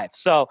thrive.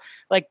 So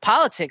like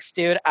politics,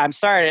 dude, I'm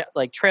sorry to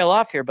like trail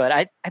off here, but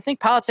I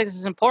think politics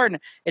is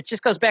important. It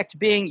just goes back to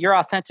being your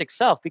authentic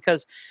self,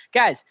 because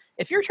guys,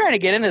 if you're trying to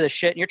get into this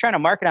shit and you're trying to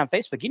market on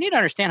Facebook, you need to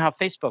understand how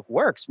Facebook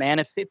works, man.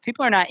 If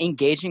people are not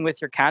engaging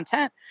with your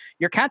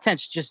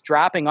content's just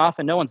dropping off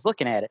and no one's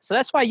looking at it. So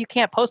that's why you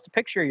can't post a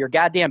picture of your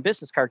goddamn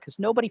business card, because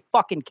nobody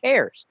fucking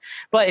cares.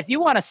 But if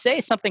you want to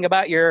say something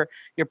about your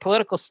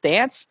political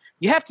stance,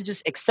 you have to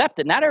just accept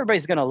it. Not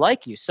everybody's going to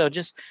like you. So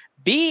just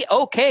be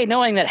okay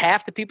knowing that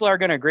half the people are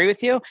going to agree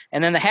with you,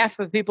 and then the half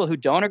of the people who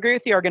don't agree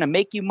with you are going to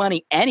make you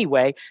money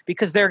anyway,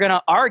 because they're going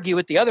to argue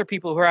with the other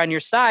people who are on your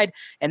side,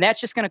 and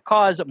that's just going to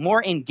cause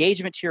more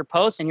engagement to your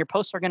posts, and your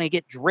posts are going to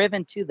get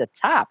driven to the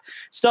top.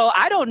 So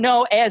I don't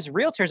know, as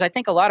realtors, I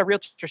think a lot of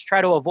realtors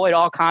try to avoid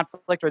all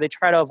conflict, or they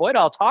try to avoid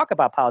all talk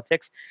about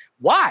politics.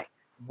 Why?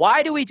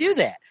 Why do we do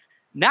that?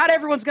 Not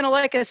everyone's going to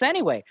like us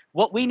anyway.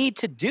 What we need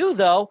to do,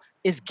 though,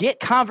 is get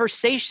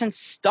conversations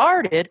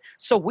started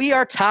so we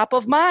are top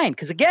of mind.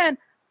 Because again,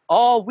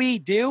 all we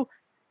do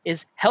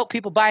is help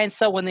people buy and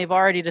sell when they've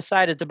already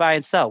decided to buy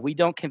and sell. We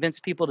don't convince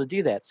people to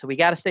do that. So we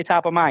got to stay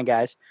top of mind,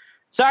 guys.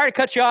 Sorry to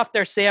cut you off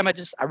there, Sam.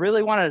 I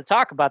really wanted to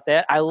talk about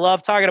that. I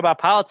love talking about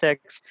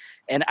politics,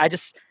 and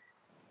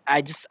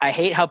I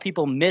hate how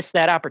people miss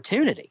that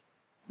opportunity.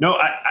 No,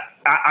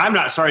 I'm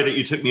not sorry that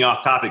you took me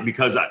off topic,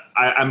 because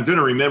I'm going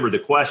to remember the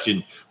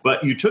question,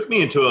 but you took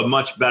me into a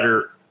much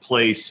better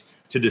place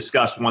to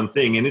discuss one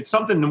thing. And it's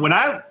something, when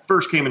I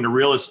first came into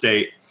real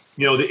estate,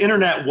 the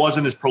internet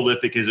wasn't as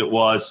prolific as it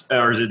was,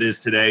 or as it is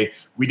today.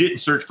 We didn't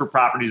search for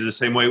properties the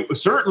same way.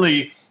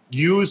 Certainly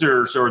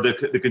users, or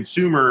the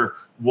consumer,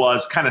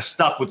 was kind of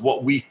stuck with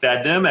what we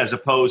fed them, as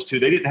opposed to,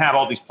 they didn't have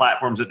all these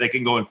platforms that they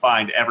can go and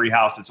find every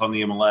house that's on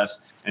the MLS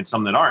and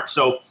some that aren't.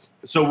 So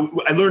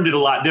I learned it a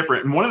lot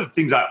different. And one of the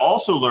things I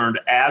also learned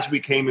as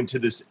we came into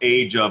this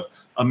age of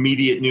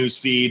immediate news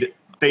feed,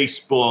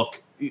 Facebook,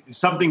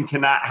 something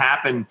cannot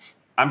happen.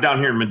 I'm down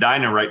here in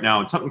Medina right now,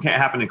 and something can't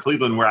happen in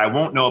Cleveland where I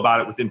won't know about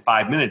it within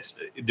 5 minutes,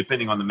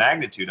 depending on the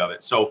magnitude of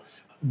it. So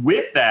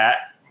with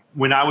that,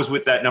 when I was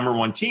with that number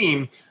one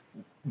team,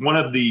 one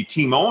of the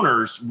team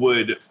owners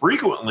would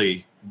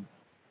frequently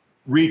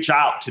reach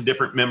out to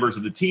different members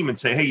of the team and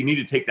say, hey, you need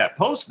to take that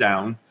post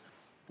down.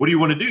 What do you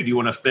want to do? Do you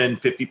want to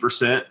offend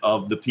 50%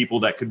 of the people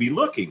that could be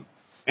looking?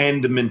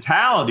 And the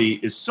mentality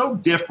is so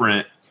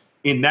different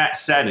in that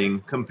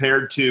setting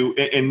compared to,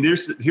 and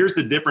here's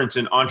the difference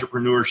in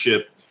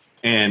entrepreneurship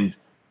and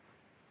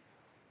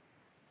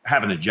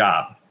having a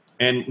job.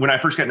 And when I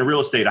first got into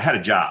real estate, I had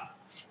a job.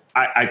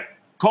 I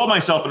called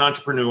myself an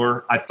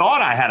entrepreneur. I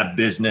thought I had a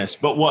business,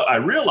 but what I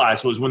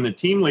realized was when the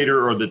team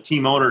leader or the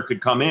team owner could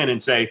come in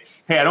and say,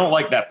 hey, I don't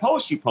like that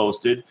post you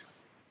posted,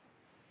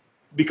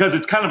 because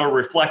it's kind of a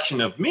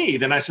reflection of me,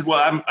 then I said,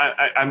 well,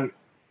 I'm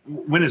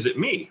when is it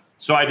me?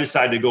 So I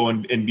decided to go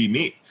and be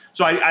me.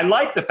 So I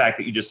like the fact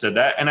that you just said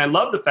that. And I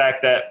love the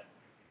fact that,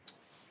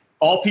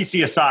 all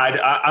PC aside,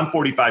 I'm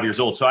 45 years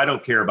old, so I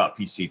don't care about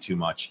PC too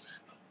much.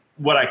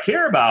 What I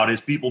care about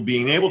is people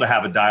being able to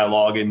have a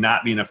dialogue and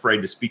not being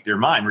afraid to speak their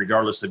mind,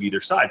 regardless of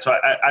either side. So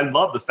I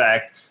love the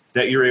fact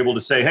that you're able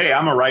to say, hey,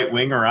 I'm a right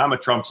winger, I'm a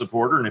Trump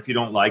supporter, and if you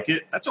don't like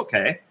it, that's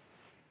okay.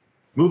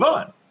 Move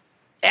on.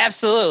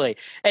 Absolutely.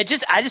 I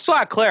just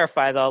want to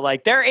clarify, though,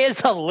 like there is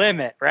a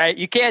limit, right?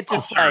 You can't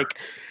just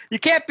you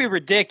can't be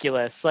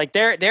ridiculous. Like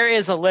there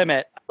is a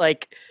limit.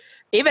 Like,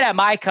 even at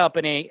my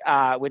company,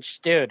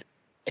 which, dude,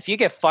 if you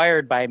get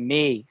fired by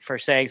me for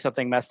saying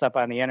something messed up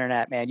on the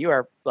internet, man, you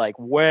are like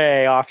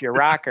way off your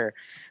rocker.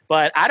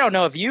 But I don't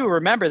know if you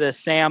remember this,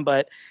 Sam,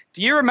 but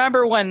do you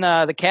remember when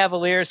the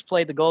Cavaliers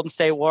played the Golden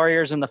State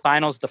Warriors in the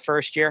finals the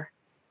first year?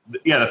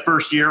 Yeah, the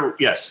first year,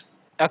 yes.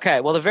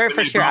 Okay, well, the very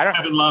first year,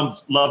 Kevin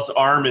Love's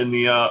arm in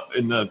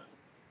the.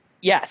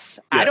 Yes,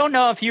 I don't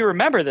know if you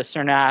remember this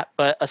or not,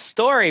 but a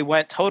story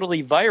went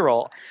totally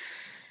viral.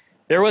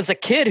 There was a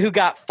kid who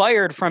got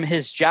fired from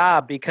his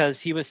job because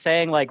he was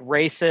saying like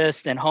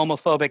racist and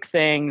homophobic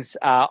things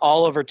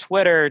all over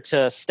Twitter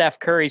to Steph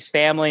Curry's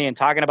family and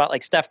talking about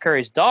like Steph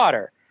Curry's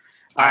daughter.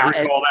 I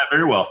recall that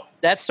very well.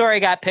 That story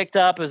got picked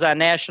up. It was on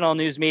national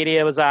news media.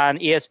 It was on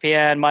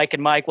ESPN, Mike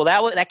and Mike.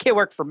 Well, that kid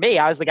worked for me.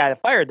 I was the guy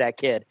that fired that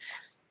kid.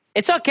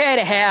 It's okay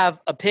to have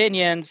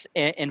opinions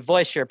and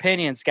voice your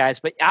opinions, guys,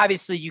 but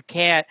obviously you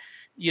can't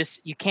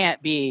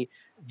be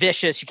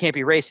vicious, you can't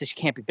be racist,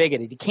 you can't be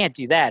bigoted. You can't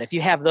do that. If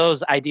you have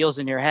those ideals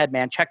in your head,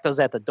 man, check those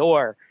at the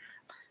door.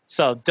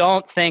 So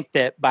don't think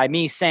that by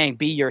me saying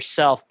be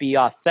yourself, be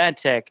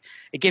authentic,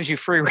 it gives you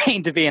free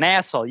reign to be an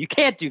asshole. You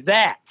can't do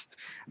that.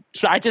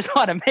 So I just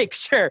want to make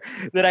sure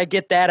that I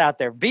get that out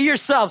there. Be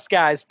yourselves,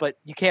 guys, but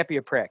you can't be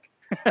a prick.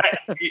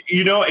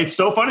 It's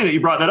so funny that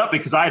you brought that up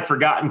because I had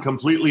forgotten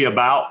completely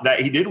about that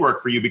he did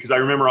work for you, because I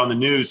remember on the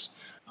news,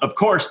 of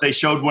course, they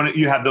showed when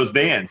you had those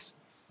vans.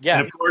 Yeah.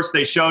 And of course,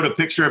 they showed a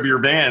picture of your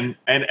van,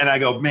 and I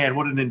go, man,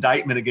 what an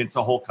indictment against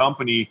the whole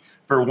company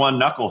for one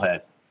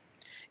knucklehead.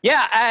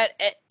 Yeah,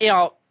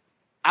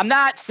 I'm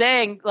not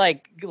saying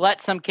like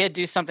let some kid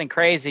do something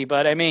crazy,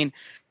 but I mean,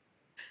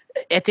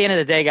 at the end of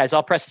the day, guys,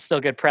 all press is still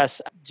good press.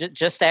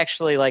 Just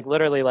actually, like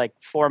literally, like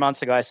 4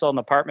 months ago, I sold an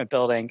apartment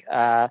building,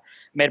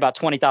 made about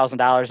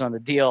 $20,000 on the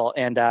deal,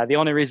 and the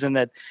only reason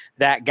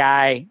that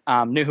guy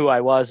knew who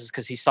I was is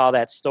because he saw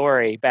that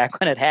story back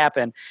when it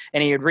happened,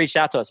 and he had reached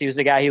out to us. He was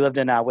the guy, he lived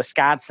in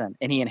Wisconsin,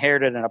 and he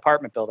inherited an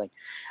apartment building.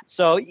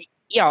 So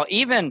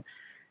even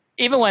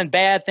when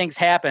bad things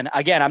happen,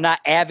 again, I'm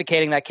not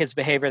advocating that kid's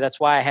behavior. That's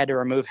why I had to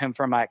remove him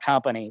from my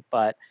company,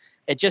 but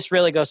it just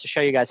really goes to show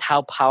you guys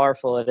how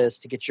powerful it is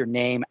to get your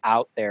name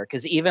out there.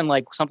 Because even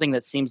like something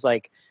that seems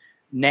like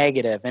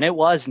negative, and it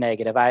was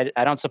negative, I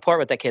don't support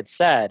what that kid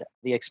said.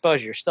 The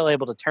exposure, you're still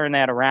able to turn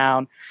that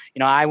around.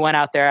 I went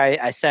out there,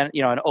 I sent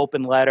an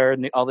open letter,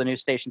 and all the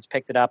news stations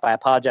picked it up. I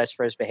apologized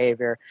for his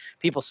behavior.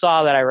 People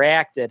saw that I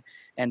reacted,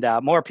 and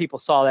more people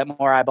saw that,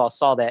 more eyeballs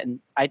saw that,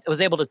 and I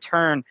was able to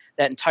turn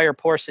that entire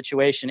poor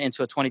situation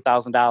into a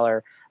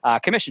 $20,000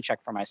 commission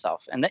check for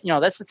myself. And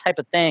that's the type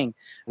of thing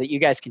that you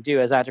guys can do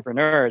as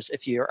entrepreneurs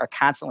if you are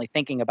constantly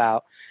thinking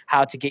about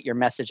how to get your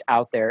message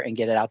out there and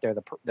get it out there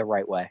the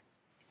right way.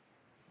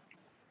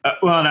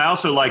 Well, and I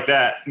also like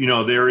that,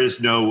 there's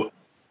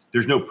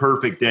no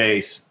perfect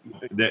days.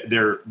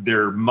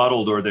 They're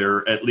muddled, or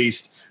they're at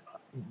least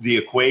the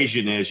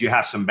equation is you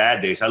have some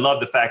bad days. I love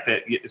the fact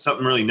that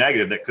something really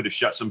negative that could have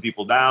shut some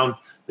people down,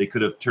 they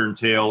could have turned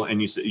tail,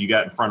 and you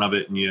got in front of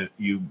it and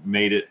you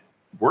made it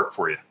work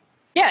for you.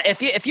 Yeah,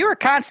 if you were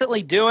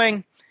constantly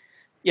doing,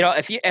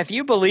 if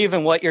you believe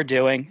in what you're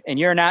doing and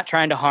you're not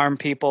trying to harm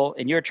people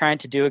and you're trying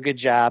to do a good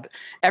job,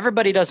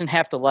 everybody doesn't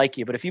have to like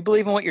you. But if you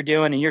believe in what you're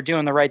doing and you're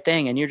doing the right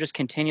thing and you're just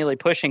continually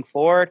pushing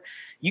forward,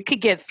 you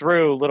could get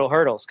through little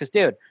hurdles. Because,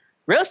 dude,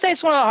 real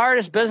estate's one of the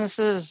hardest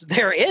businesses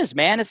there is,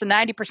 man. It's a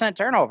 90%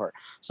 turnover.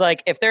 So,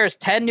 like, if there's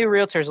 10 new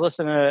realtors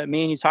listening to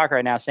me and you talk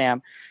right now,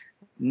 Sam,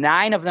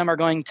 9 of them are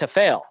going to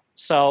fail.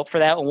 So for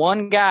that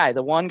one guy,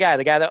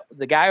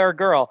 the guy or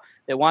girl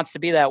that wants to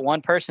be that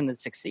one person that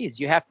succeeds,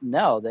 you have to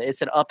know that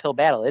it's an uphill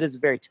battle. It is a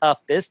very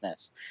tough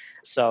business.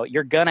 So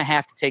you're going to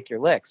have to take your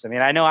licks. I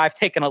mean, I know I've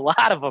taken a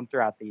lot of them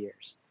throughout the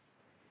years.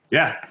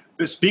 Yeah.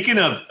 But speaking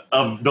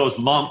of those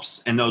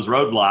lumps and those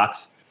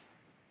roadblocks,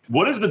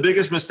 what is the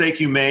biggest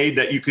mistake you made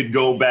that you could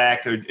go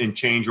back and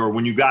change? Or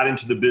when you got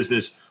into the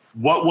business,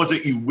 what was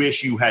it you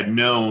wish you had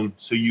known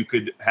so you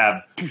could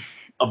have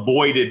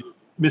avoided?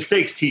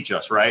 Mistakes teach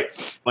us,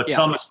 right? But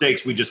some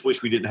mistakes we just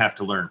wish we didn't have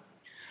to learn.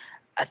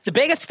 The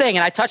biggest thing,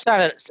 and I touched on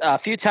it a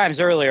few times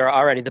earlier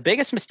already, the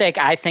biggest mistake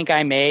I think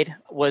I made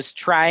was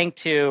trying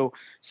to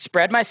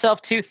spread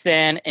myself too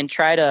thin and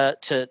try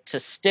to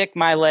stick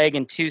my leg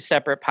in 2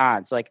 separate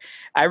ponds. Like,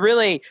 I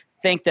really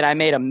think that I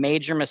made a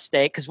major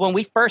mistake, because when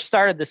we first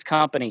started this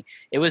company,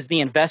 it was the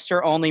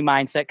investor only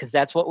mindset, because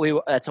that's what we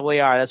are.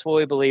 That's what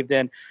we believed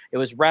in. It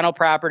was rental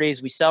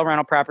properties. We sell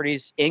rental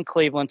properties in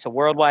Cleveland to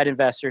worldwide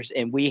investors,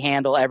 and we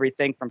handle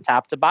everything from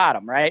top to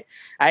bottom, right?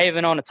 I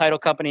even own a title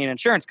company and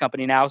insurance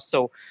company now.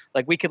 So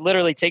like, we could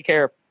literally take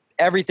care of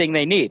everything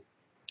they need.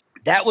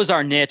 That was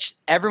our niche.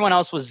 Everyone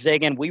else was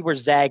zigging. We were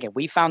zagging.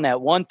 We found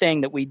that one thing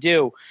that we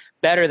do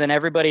better than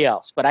everybody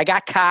else. But I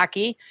got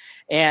cocky,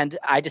 and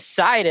I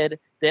decided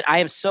that I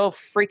am so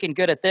freaking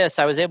good at this.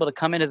 I was able to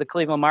come into the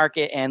Cleveland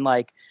market, and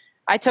like,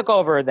 I took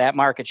over that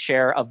market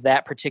share of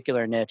that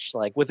particular niche,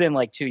 like within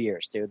like 2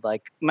 years, dude.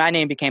 Like, my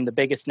name became the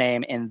biggest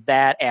name in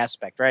that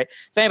aspect, right?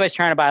 If anybody's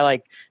trying to buy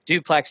like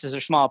duplexes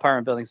or small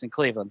apartment buildings in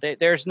Cleveland,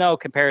 there's no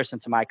comparison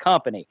to my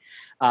company.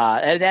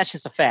 And that's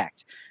just a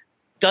fact.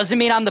 Doesn't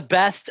mean I'm the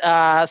best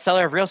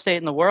seller of real estate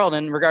in the world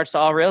in regards to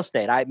all real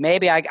estate.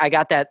 I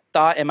got that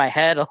thought in my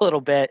head a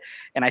little bit,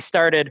 and I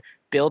started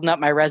building up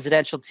my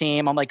residential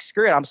team. I'm like,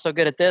 screw it, I'm so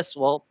good at this.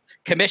 Well,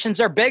 commissions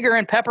are bigger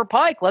in Pepper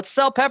Pike. Let's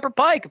sell Pepper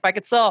Pike. If I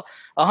could sell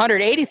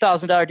 $180,000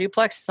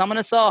 duplexes, I'm going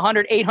to sell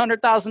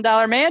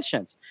 $800,000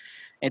 mansions.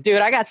 And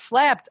dude, I got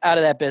slapped out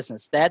of that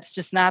business. That's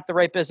just not the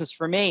right business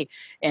for me.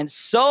 And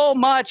so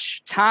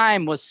much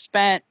time was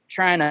spent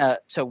trying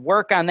to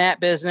work on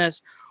that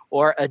business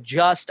or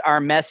adjust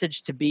our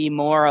message to be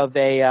more of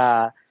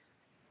a,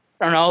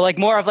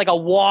 more of like a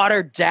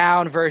watered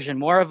down version,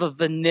 more of a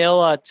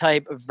vanilla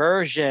type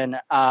version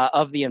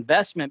of the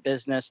investment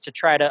business to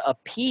try to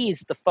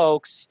appease the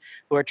folks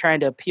who are trying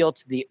to appeal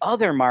to the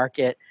other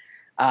market.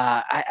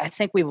 I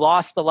think we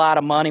lost a lot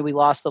of money. We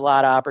lost a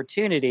lot of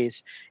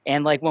opportunities.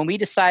 And like when we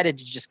decided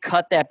to just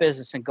cut that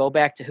business and go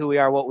back to who we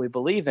are, what we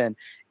believe in,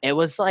 it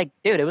was like,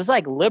 dude, it was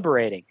like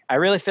liberating. I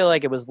really feel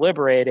like it was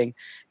liberating.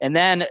 And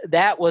then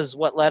that was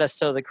what led us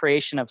to the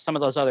creation of some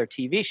of those other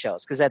TV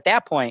shows. Because at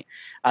that point,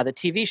 the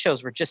TV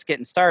shows were just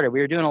getting started. We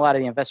were doing a lot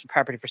of the investment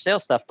property for sale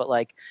stuff, but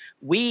like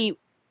we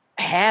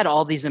had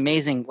all these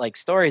amazing like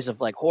stories of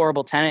like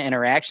horrible tenant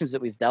interactions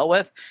that we've dealt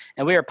with,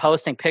 and we were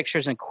posting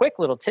pictures and quick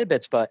little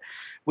tidbits, but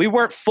we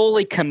weren't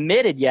fully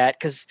committed yet.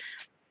 Because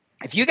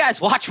if you guys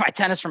watch my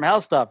Tenants from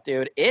Hell stuff,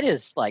 dude, it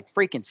is like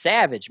freaking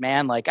savage,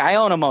 man. Like I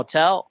own a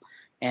motel,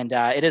 and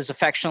it has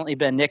affectionately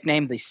been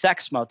nicknamed the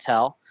Sex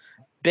Motel.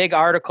 Big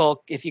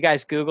article. If you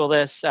guys Google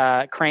this,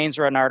 Cranes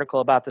wrote an article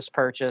about this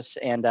purchase,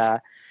 and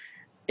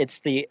it's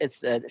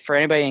for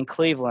anybody in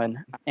Cleveland,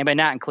 anybody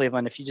not in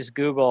Cleveland, if you just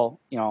Google,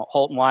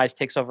 Holton Wise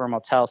takes over a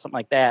motel, something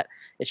like that,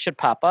 it should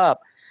pop up.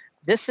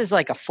 This is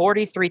like a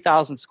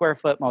 43,000 square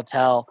foot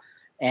motel,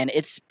 and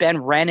it's been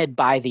rented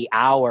by the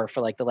hour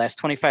for like the last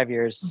 25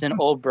 years. It's in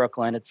Old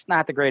Brooklyn. It's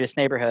not the greatest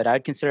neighborhood.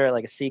 I'd consider it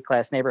like a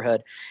C-class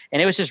neighborhood.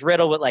 And it was just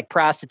riddled with like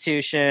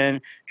prostitution,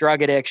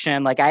 drug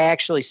addiction. Like I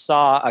actually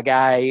saw a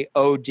guy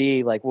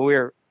OD, like when we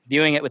were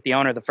viewing it with the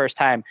owner the first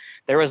time,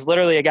 there was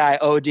literally a guy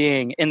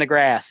ODing in the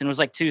grass, and it was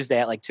like Tuesday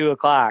at like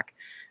 2:00.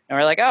 And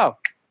we're like, oh,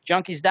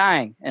 junkie's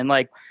dying. And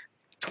like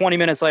 20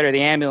 minutes later,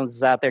 the ambulance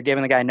is out there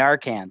giving the guy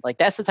Narcan. Like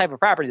that's the type of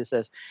property this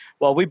is.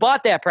 Well, we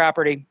bought that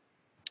property,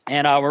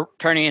 and we're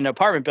turning it into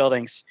apartment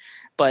buildings.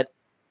 But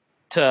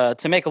to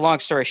make a long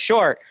story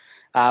short,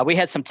 we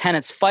had some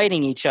tenants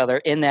fighting each other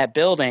in that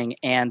building,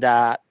 and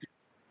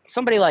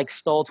somebody like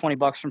stole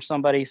 $20 from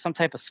somebody, some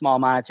type of small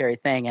monetary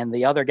thing. And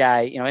the other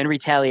guy, in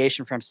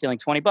retaliation for him stealing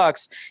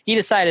 $20, he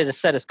decided to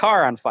set his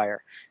car on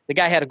fire. The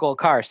guy had a gold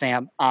car,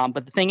 Sam.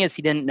 But the thing is,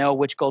 he didn't know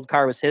which gold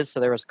car was his. So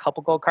there was a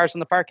couple gold cars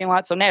in the parking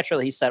lot. So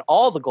naturally, he set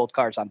all the gold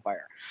cars on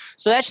fire.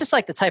 So that's just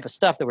like the type of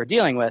stuff that we're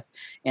dealing with.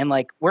 And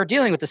like, we're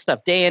dealing with this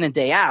stuff day in and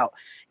day out.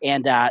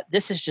 And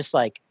this is just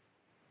like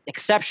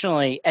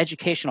exceptionally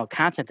educational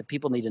content that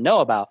people need to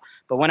know about.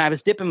 But when I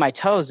was dipping my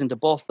toes into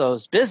both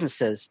those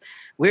businesses,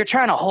 we were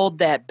trying to hold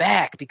that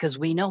back because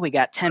we know we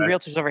got 10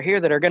 realtors over here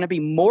that are going to be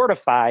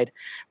mortified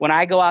when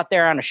I go out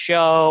there on a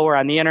show or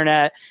on the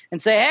internet and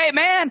say, hey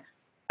man,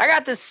 I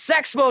got this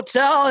sex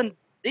motel and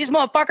these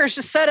motherfuckers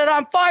just set it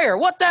on fire.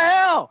 What the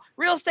hell?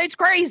 Real estate's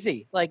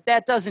crazy. Like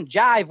that doesn't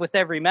jive with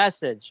every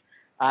message.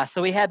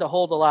 So we had to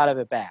hold a lot of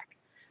it back.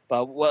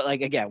 But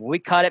when we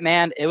cut it,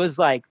 man, it was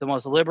like the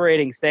most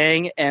liberating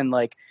thing. And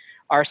like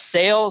our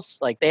sales,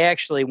 like they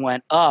actually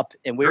went up,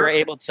 and we were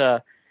able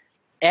to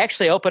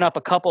actually open up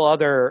a couple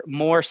other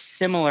more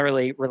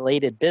similarly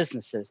related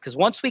businesses. Because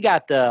once we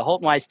got the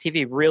Holton Wise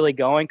TV really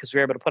going, because we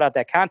were able to put out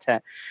that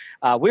content,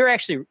 we were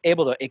actually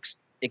able to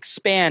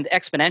expand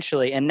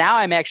exponentially. And now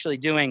I'm actually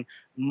doing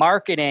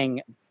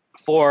marketing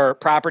for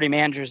property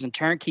managers and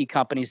turnkey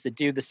companies that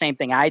do the same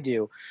thing I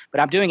do,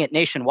 but I'm doing it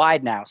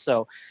nationwide now.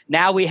 So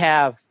now we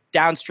have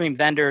downstream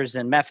vendors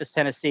in Memphis,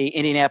 Tennessee,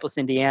 Indianapolis,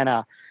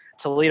 Indiana,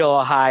 Toledo,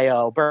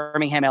 Ohio,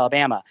 Birmingham,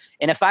 Alabama.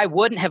 And if I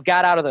wouldn't have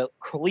got out of the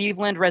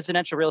Cleveland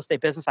residential real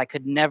estate business, I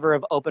could never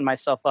have opened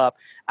myself up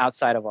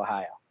outside of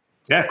Ohio.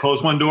 Yeah,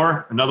 close one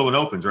door, another one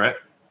opens, right?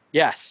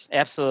 Yes,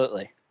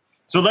 absolutely.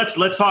 So let's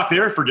talk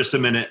there for just a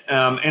minute,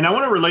 and I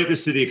want to relate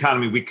this to the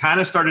economy. We kind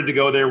of started to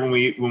go there when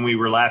we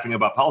were laughing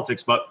about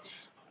politics, but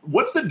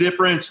what's the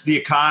difference the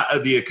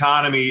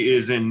economy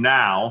is in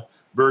now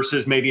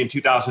versus maybe in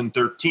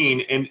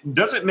 2013, and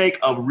does it make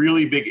a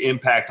really big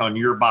impact on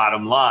your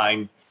bottom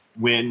line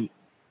when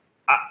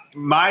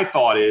my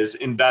thought is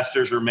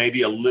investors are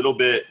maybe a little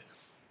bit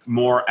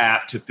more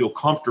apt to feel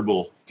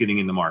comfortable getting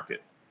in the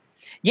market?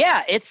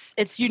 Yeah,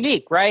 it's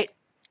unique, right?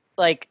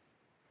 Like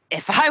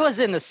if I was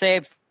in the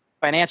same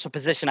financial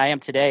position I am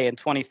today in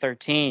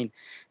 2013,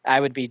 I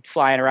would be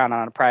flying around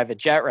on a private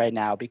jet right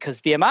now,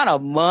 because the amount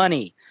of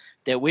money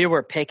that we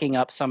were picking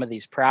up some of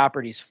these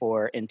properties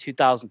for in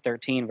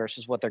 2013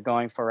 versus what they're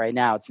going for right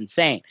now, it's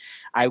insane.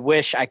 I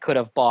wish I could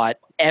have bought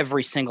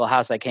every single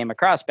house I came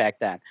across back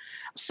then.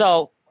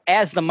 So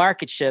as the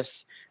market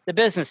shifts, the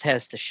business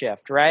has to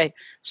shift, right?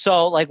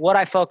 So like what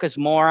I focus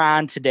more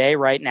on today,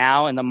 right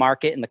now in the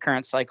market, in the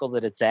current cycle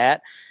that it's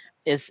at,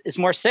 is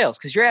more sales,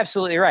 because you're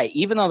absolutely right.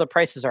 Even though the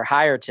prices are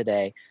higher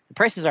today,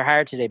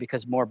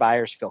 because more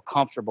buyers feel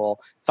comfortable.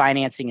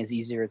 Financing is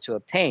easier to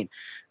obtain.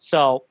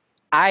 So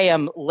I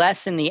am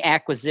less in the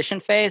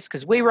acquisition phase,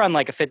 because we run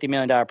like a $50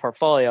 million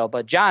portfolio.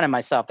 But John and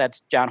myself,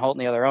 that's John Holton,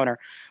 the other owner,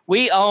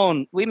 we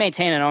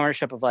maintain an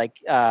ownership of like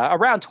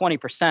around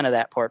 20% of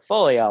that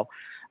portfolio.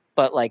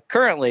 But like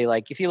currently,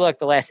 like if you look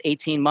the last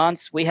 18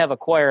 months, we have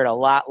acquired a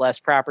lot less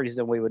properties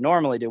than we would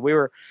normally do. We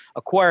were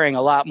acquiring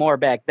a lot more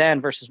back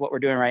then versus what we're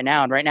doing right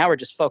now. And right now we're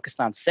just focused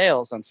on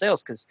sales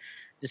because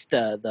just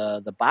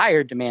the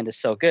buyer demand is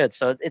so good.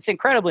 So it's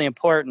incredibly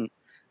important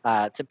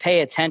to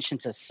pay attention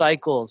to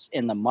cycles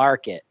in the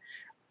market.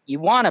 You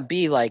want to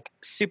be like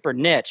super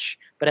niche,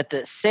 but at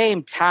the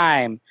same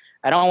time,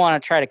 I don't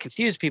want to try to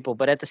confuse people,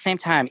 but at the same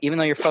time, even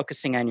though you're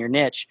focusing on your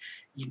niche,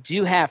 you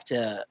do have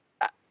to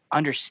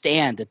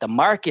understand that the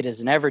market is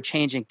an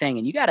ever-changing thing,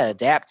 and you got to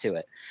adapt to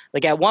it.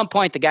 Like at one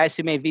point, the guys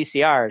who made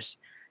VCRs,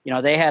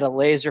 they had a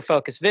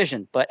laser-focused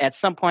vision, but at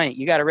some point,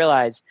 you got to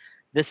realize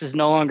this is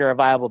no longer a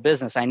viable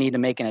business. I need to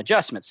make an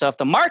adjustment. So if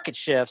the market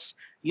shifts,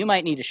 you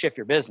might need to shift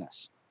your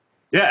business.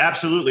 Yeah,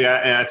 absolutely.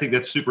 I think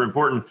that's super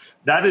important.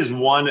 That is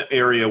one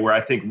area where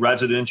I think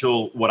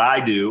residential, what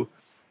I do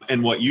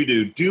and what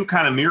you do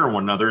kind of mirror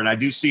one another. And I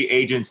do see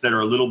agents that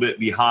are a little bit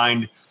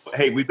behind.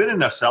 Hey, we've been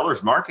in a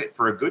seller's market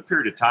for a good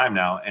period of time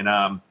now.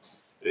 And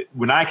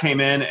when I came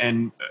in,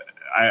 and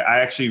I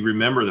actually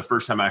remember the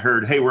first time I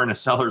heard, hey, we're in a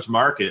seller's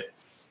market,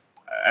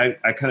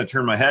 I kind of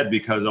turned my head,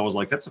 because I was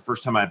like, that's the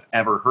first time I've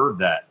ever heard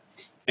that.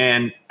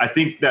 And I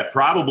think that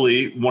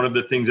probably one of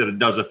the things that it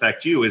does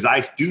affect you is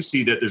I do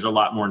see that there's a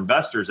lot more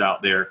investors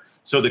out there.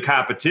 So the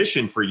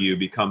competition for you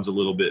becomes a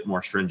little bit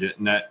more stringent.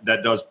 And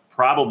that does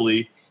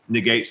probably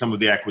negate some of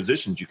the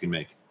acquisitions you can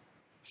make.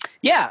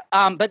 Yeah.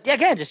 But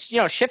again, just,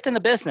 shifting the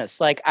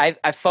business. Like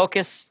I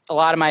focus a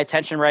lot of my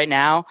attention right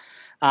now.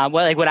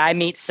 Like when I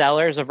meet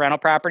sellers of rental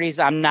properties,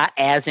 I'm not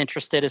as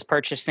interested as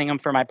purchasing them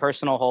for my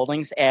personal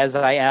holdings as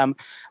I am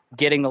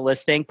getting the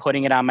listing,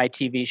 putting it on my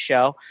TV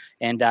show,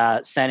 and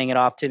sending it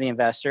off to the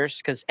investors.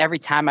 Because every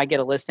time I get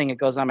a listing, it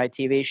goes on my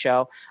TV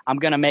show. I'm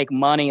going to make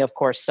money, of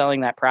course,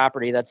 selling that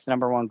property. That's the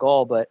number one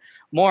goal. But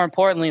more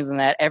importantly than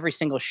that, every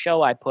single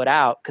show I put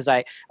out, because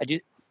I do,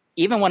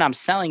 even when I'm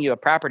selling you a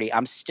property,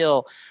 I'm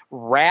still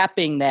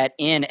wrapping that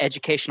in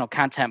educational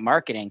content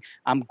marketing.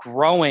 I'm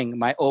growing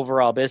my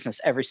overall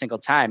business every single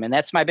time. And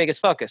that's my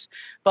biggest focus.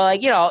 But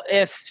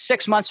if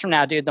 6 months from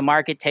now, dude, the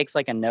market takes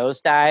like a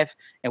nosedive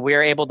and we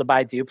are able to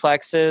buy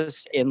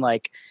duplexes in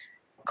like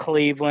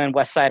Cleveland,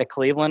 west side of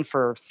Cleveland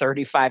for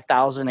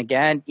 $35,000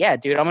 again. Yeah,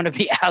 dude, I'm going to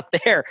be out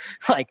there.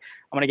 Like,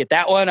 I'm going to get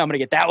that one. I'm going to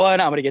get that one.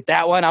 I'm going to get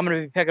that one. I'm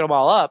going to be picking them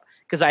all up,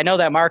 because I know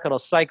that market will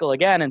cycle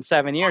again in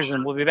 7 years,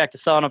 and we'll be back to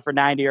selling them for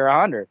 90 or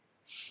 100.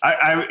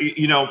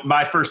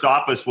 My first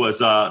office was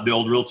the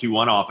old Realty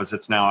One office.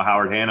 It's now a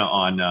Howard Hanna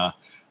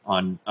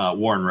on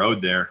Warren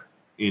Road there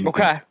in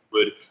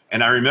Wood.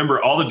 And I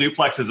remember all the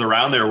duplexes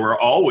around there were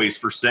always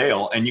for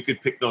sale, and you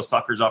could pick those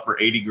suckers up for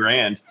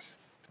 $80,000.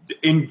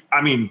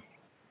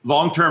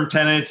 Long-term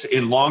tenants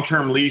in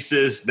long-term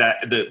leases,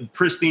 that the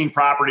pristine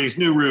properties,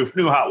 new roof,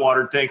 new hot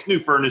water tanks, new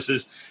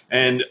furnaces.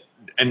 And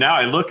now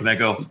I look and I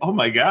go, oh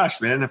my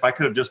gosh, man, if I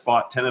could have just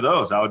bought 10 of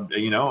those, I would,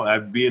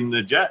 I'd be in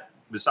the jet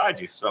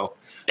beside you. So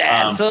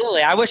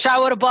absolutely. I wish I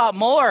would have bought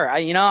more.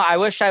 I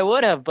wish I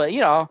would have, but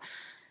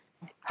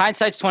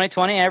hindsight's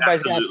 2020.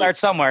 Everybody's going to start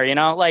somewhere,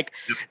 like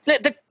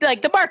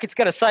the market's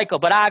going to cycle,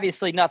 but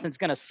obviously nothing's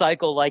going to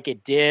cycle like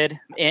it did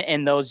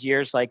in those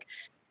years. Like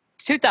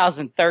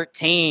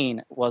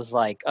 2013 was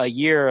like a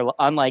year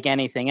unlike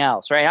anything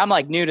else, right? I'm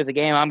like new to the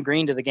game. I'm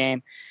green to the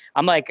game.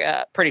 I'm like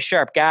a pretty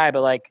sharp guy,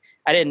 but like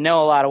I didn't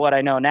know a lot of what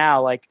I know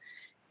now. Like,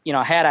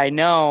 had I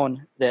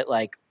known that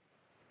like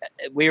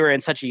we were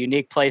in such a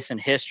unique place in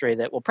history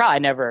that will probably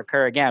never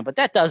occur again, but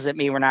that doesn't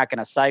mean we're not going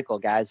to cycle,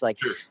 guys. Like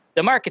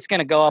the market's going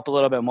to go up a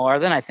little bit more,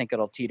 then I think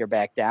it'll teeter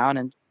back down,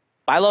 and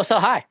buy low,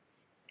 sell high.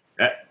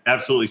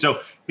 Absolutely. So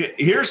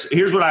here's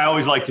what I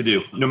always like to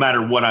do, no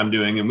matter what I'm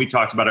doing. And we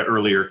talked about it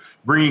earlier,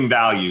 bringing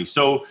value.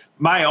 So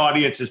my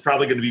audience is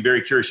probably going to be very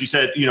curious. You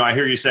said, I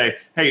hear you say,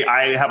 hey,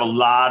 I have a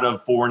lot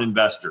of foreign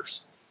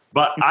investors,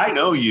 but I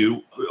know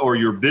you or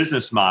your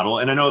business model.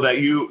 And I know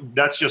that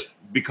that's just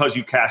because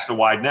you cast a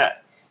wide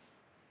net.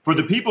 For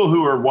the people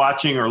who are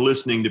watching or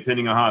listening,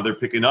 depending on how they're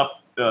picking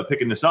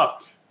this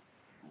up,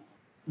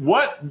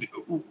 what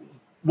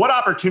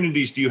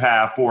opportunities do you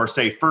have for,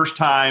 say, first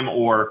time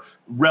or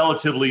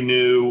relatively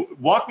new?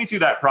 Walk me through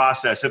that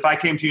process. If I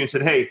came to you and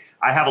said, hey,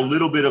 I have a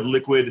little bit of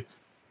liquid,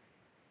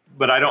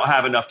 but I don't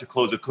have enough to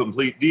close a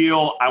complete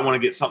deal. I want to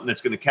get something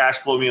that's going to cash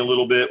flow me a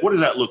little bit. What does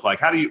that look like?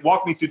 How do you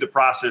walk me through the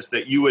process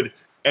that you would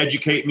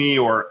educate me,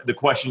 or the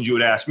questions you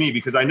would ask me?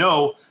 Because I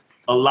know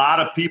a lot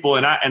of people,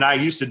 and I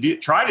used to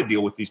try to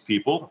deal with these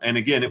people. And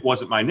again, it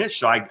wasn't my niche,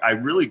 so I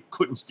really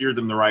couldn't steer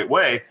them the right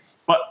way.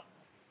 But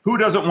who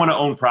doesn't want to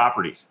own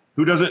property?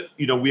 Who doesn't,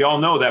 we all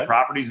know that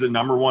property is the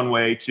number one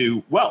way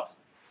to wealth.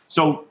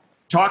 So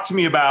talk to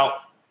me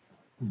about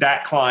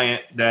that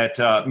client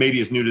that maybe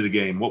is new to the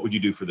game. What would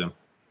you do for them?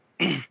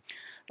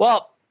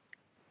 Well,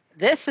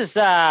 This is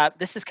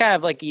kind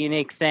of like a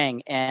unique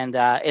thing, and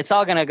it's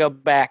all going to go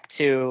back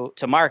to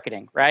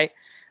marketing, right?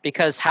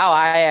 Because how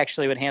I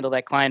actually would handle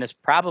that client is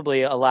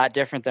probably a lot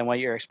different than what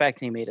you're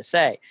expecting me to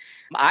say.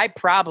 I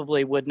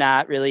probably would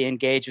not really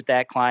engage with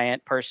that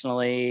client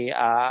personally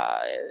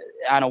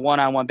on a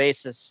one-on-one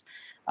basis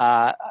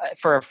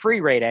for a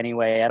free rate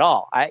anyway at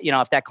all.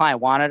 If that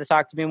client wanted to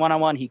talk to me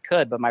one-on-one, he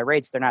could, but my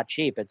rates, they're not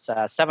cheap. It's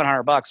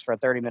 $700 for a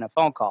 30-minute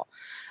phone call.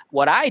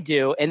 What I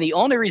do, and the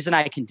only reason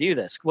I can do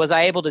this, was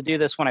I able to do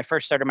this when I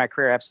first started my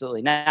career?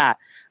 Absolutely not.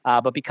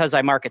 But because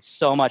I market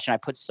so much and I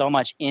put so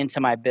much into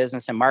my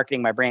business and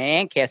marketing my brand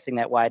and casting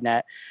that wide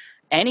net,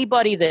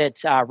 anybody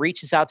that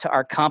reaches out to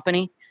our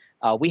company,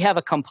 we have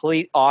a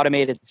complete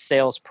automated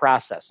sales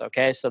process.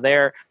 Okay, so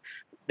their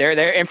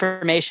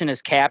information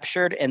is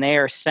captured and they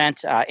are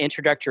sent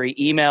introductory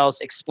emails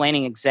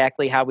explaining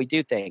exactly how we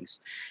do things.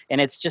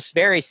 And it's just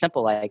very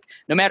simple. Like,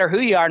 no matter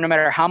who you are, no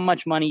matter how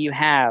much money you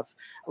have,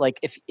 like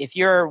if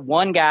you're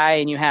one guy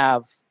and you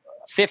have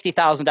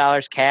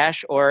 $50,000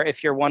 cash, or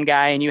if you're one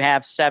guy and you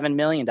have $7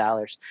 million,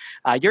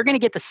 you're going to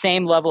get the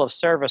same level of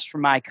service from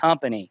my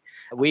company.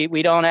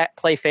 We don't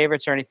play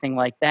favorites or anything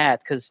like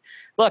that. Because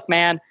look,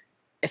 man,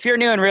 if you're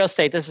new in real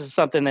estate, this is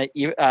something that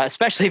you,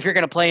 especially if you're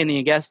going to play in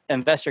the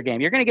investor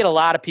game, you're going to get a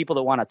lot of people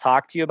that want to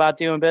talk to you about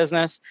doing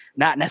business,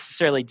 not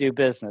necessarily do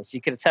business. You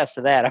can attest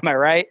to that. Am I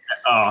right?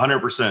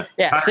 100%.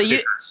 Yeah.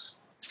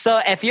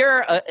 So if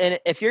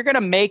you're going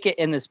to make it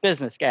in this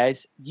business,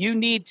 guys, you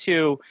need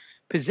to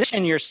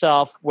position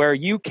yourself where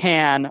you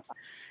can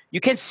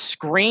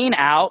screen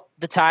out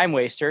the time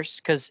wasters.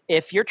 Because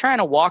if you're trying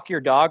to walk your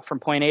dog from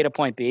point A to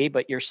point B,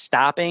 but you're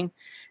stopping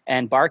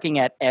and barking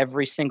at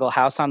every single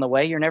house on the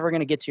way, you're never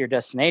going to get to your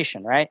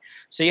destination, right?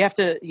 So you have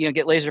to,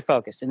 get laser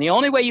focused. And the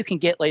only way you can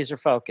get laser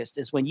focused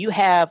is when you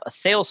have a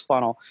sales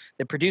funnel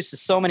that produces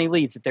so many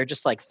leads that they're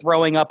just like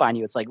throwing up on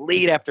you. It's like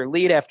lead after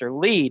lead after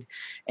lead.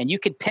 And you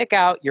could pick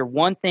out your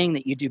one thing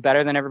that you do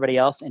better than everybody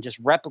else and just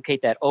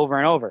replicate that over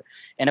and over.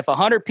 And if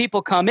 100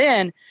 people come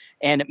in,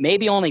 and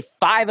maybe only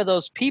 5 of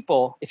those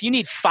people, if you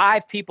need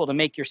 5 people to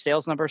make your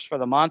sales numbers for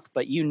the month,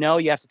 but you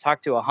have to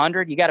talk to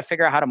 100, you got to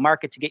figure out how to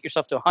market to get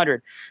yourself to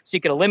 100 so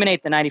you can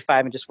eliminate the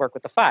 95 and just work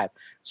with the 5.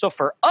 So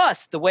for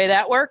us, the way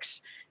that works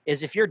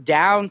is if you're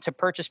down to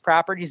purchase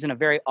properties in a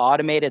very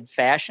automated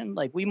fashion,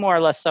 like we more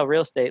or less sell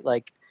real estate,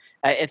 like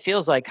it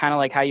feels like kind of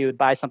like how you would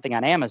buy something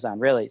on Amazon,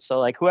 really. So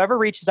like whoever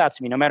reaches out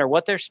to me, no matter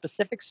what their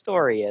specific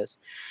story is,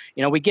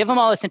 we give them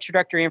all this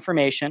introductory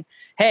information.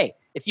 Hey,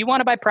 if you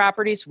want to buy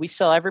properties, we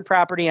sell every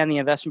property on the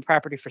Investment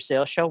Property for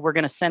Sale show. We're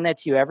going to send that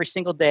to you every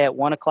single day at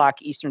 1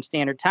 o'clock Eastern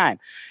Standard Time.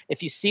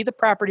 If you see the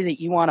property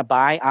that you want to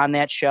buy on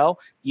that show,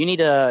 you need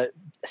to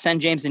send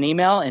James an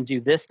email and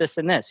do this, this,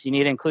 and this. You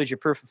need to include your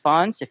proof of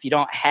funds. If you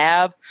don't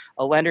have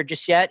a lender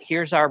just yet,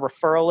 here's our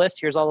referral list.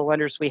 Here's all the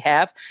lenders we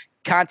have.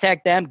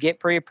 Contact them, get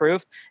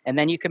pre-approved, and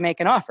then you can make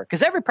an offer.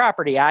 Because every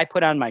property I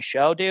put on my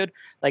show, dude,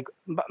 like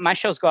my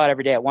shows go out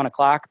every day at 1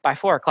 o'clock. By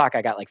 4 o'clock,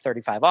 I got like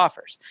 35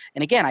 offers.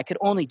 And again, I could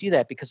only do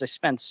that because I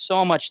spend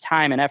so much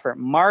time and effort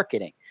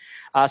marketing.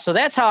 So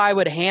that's how I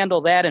would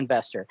handle that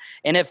investor.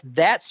 And if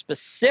that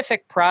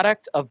specific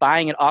product of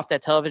buying it off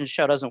that television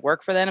show doesn't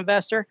work for that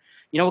investor,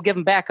 we'll give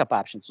them backup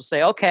options. We'll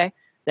say, okay,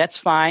 that's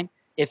fine.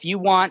 If you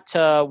want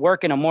to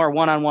work in a more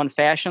one-on-one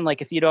fashion,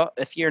 like if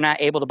you're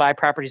not able to buy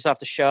properties off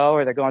the show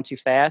or they're going too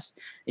fast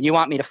and you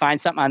want me to find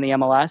something on the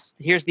MLS,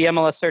 here's the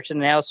MLS search and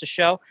analysis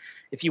show.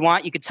 If you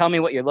want, you could tell me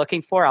what you're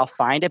looking for. I'll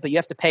find it, but you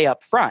have to pay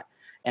up front.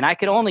 And I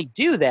could only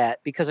do that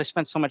because I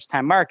spent so much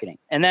time marketing.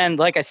 And then,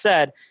 like I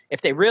said,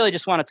 if they really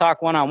just want to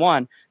talk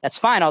one-on-one, that's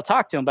fine. I'll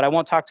talk to them, but I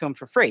won't talk to them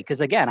for free.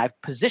 Because again,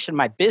 I've positioned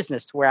my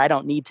business to where I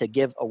don't need to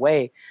give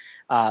away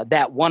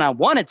that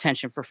one-on-one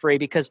attention for free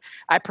because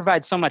I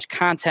provide so much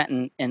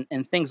content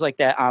and things like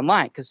that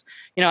online. Because,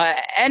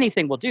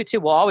 anything we'll do too,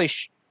 we'll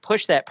always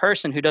push that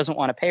person who doesn't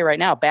want to pay right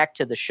now back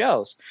to the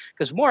shows.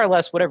 Because more or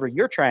less, whatever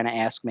you're trying to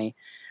ask me,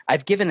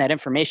 I've given that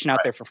information out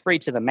there for free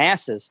to the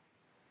masses.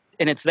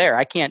 And it's there.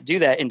 I can't do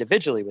that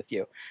individually with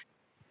you.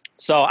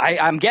 So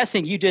I'm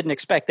guessing you didn't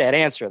expect that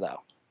answer,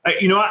 though.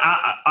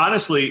 I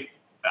honestly,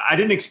 I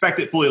didn't expect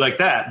it fully like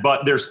that,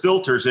 but there's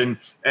filters. And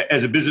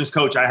as a business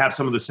coach, I have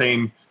some of the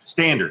same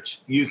standards.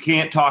 You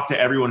can't talk to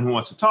everyone who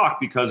wants to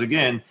talk because,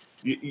 again,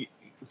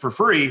 for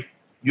free,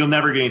 you'll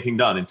never get anything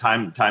done. And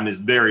time is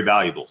very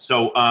valuable.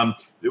 So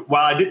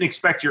while I didn't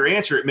expect your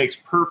answer, it makes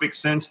perfect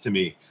sense to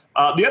me.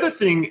 The other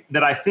thing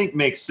that I think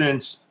makes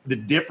sense, the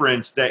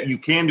difference that you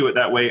can do it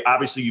that way,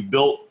 obviously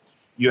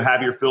you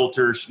have your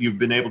filters, you've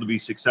been able to be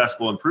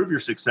successful and prove your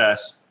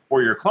success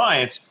for your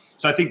clients.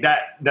 So I think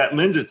that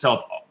lends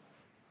itself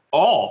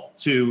all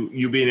to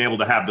you being able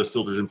to have those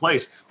filters in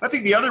place. But I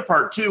think the other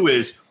part too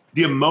is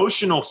the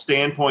emotional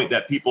standpoint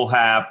that people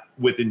have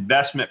with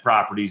investment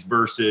properties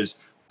versus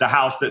the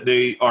house that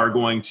they are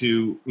going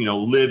to,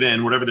 live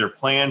in, whatever their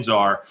plans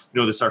are.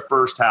 This is our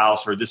first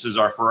house, or this is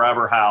our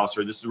forever house,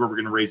 or this is where we're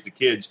going to raise the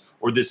kids,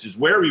 or this is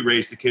where we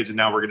raise the kids and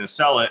now we're going to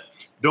sell it.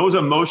 Those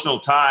emotional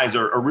ties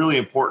are really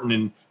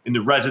important in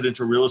the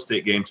residential real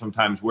estate game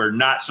sometimes, where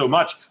not so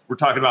much we're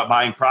talking about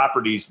buying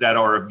properties that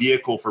are a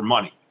vehicle for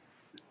money.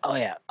 Oh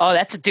yeah. Oh,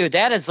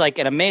 that is like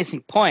an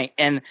amazing point.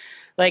 And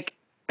like,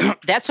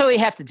 that's what we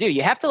have to do.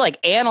 You have to like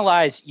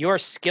analyze your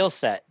skill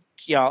set.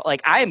 You know,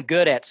 like I am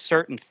good at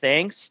certain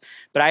things,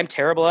 but I'm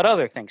terrible at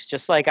other things.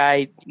 Just like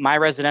my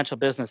residential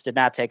business did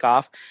not take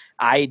off.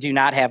 I do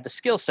not have the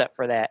skill set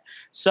for that.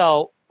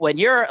 So when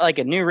you're like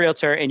a new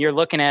realtor and you're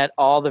looking at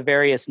all the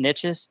various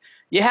niches,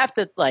 you have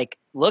to like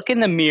look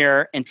in the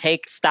mirror and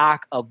take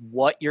stock of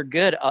what you're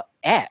good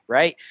at,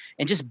 right?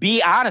 And just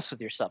be honest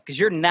with yourself, because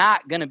you're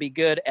not going to be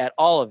good at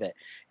all of it.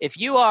 If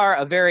you are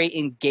a very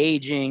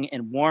engaging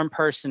and warm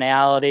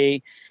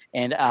personality,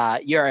 and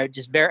you're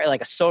just very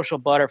like a social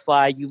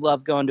butterfly, you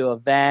love going to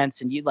events,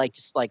 and you like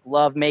just like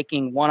love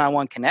making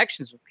one-on-one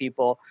connections with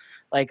people,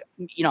 like,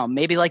 you know,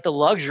 maybe like the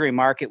luxury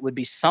market would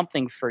be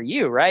something for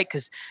you, right?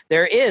 Because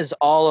there is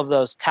all of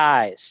those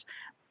ties.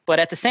 But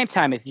at the same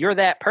time, if you're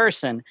that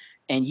person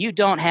and you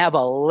don't have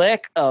a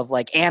lick of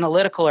like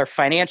analytical or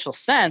financial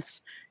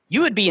sense,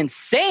 you would be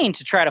insane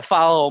to try to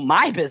follow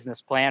my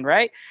business plan,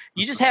 right?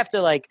 You just have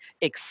to like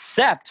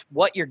accept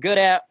what you're good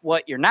at,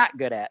 what you're not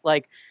good at.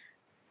 Like,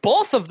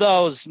 both of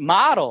those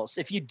models,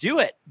 if you do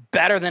it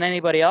better than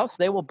anybody else,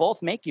 they will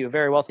both make you a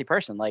very wealthy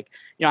person. Like,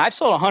 you know, I've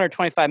sold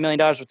 $125 million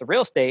worth of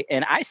real estate,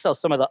 and I sell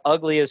some of the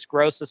ugliest,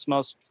 grossest,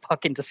 most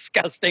fucking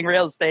disgusting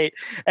real estate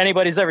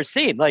anybody's ever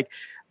seen. Like,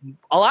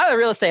 a lot of the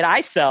real estate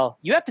I sell,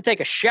 you have to take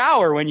a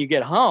shower when you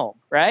get home,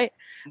 right?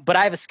 But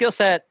I have a skill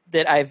set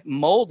that I've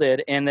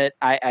molded and that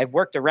I've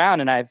worked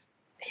around, and I've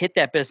hit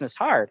that business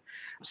hard.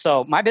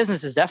 So my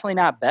business is definitely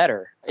not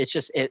better. It's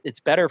just, it's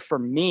better for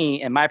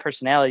me and my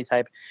personality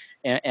type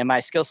and my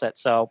skill set.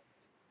 So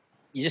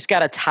you just got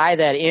to tie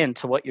that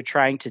into what you're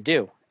trying to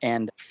do.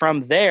 And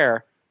from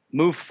there,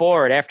 move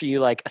forward after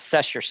you like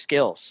assess your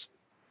skills.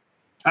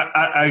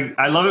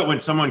 I love it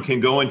when someone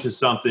can go into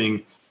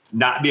something,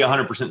 not be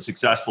 100%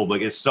 successful, but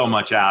get so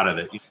much out of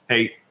it.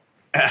 Hey,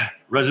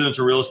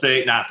 residential real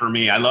estate, not for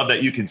me. I love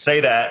that you can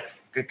say that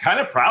kind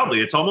of proudly.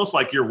 It's almost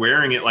like you're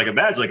wearing it like a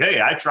badge. Like, hey,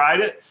 I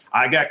tried it.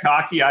 I got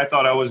cocky. I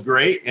thought I was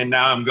great. And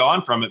now I'm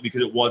gone from it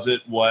because it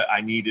wasn't what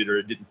I needed or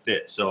it didn't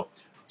fit. So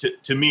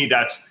to me,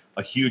 that's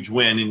a huge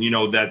win. And, you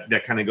know,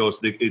 that kind of goes,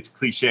 it's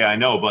cliche, I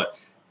know, but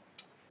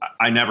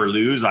I never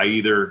lose. I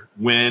either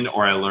win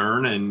or I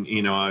learn. And,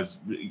 you know,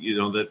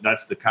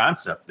 that's the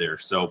concept there.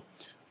 So,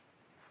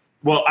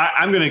 well,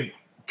 I'm going to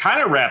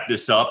kind of wrap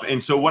this up.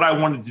 And so what I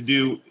wanted to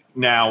do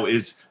now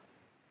is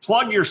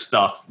plug your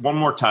stuff one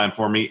more time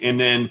for me. And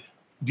then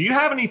do you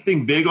have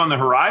anything big on the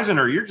horizon,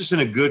 or you're just in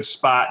a good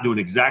spot doing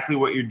exactly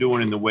what you're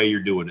doing and the way you're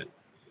doing it?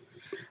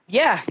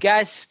 Yeah,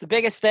 guys, the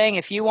biggest thing,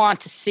 if you want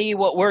to see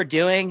what we're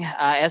doing,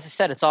 as I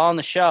said, it's all on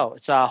the show.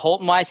 It's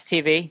Holton Wise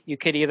TV. You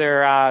could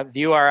either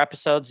view our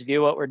episodes,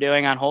 view what we're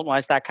doing on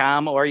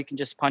HoltonWise.com, or you can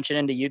just punch it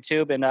into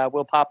YouTube and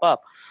we'll pop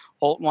up.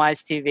 Holton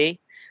Wise TV.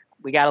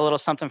 We got a little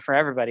something for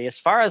everybody. As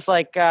far as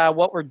like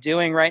what we're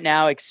doing right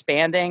now,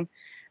 expanding,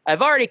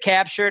 I've already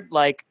captured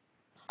like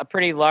a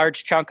pretty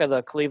large chunk of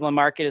the Cleveland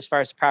market as far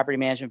as the property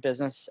management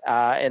business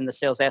and the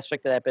sales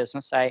aspect of that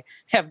business. I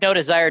have no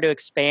desire to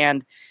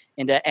expand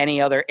into any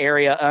other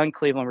area on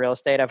Cleveland real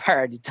estate. I've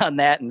already done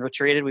that and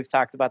retreated. We've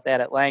talked about that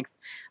at length.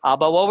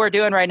 But what we're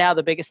doing right now,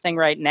 the biggest thing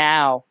right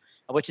now,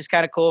 which is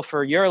kind of cool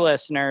for your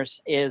listeners,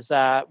 is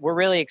we're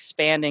really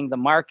expanding the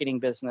marketing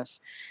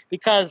business.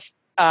 Because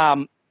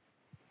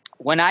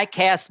when I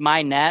cast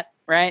my net,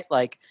 right,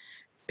 like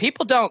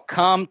people don't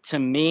come to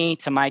me,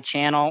 to my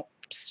channel,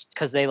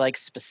 because they like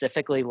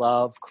specifically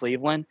love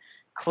Cleveland.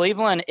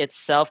 Cleveland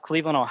itself,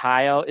 Cleveland,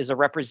 Ohio, is a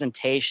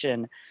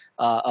representation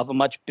of a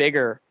much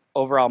bigger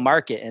overall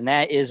market, and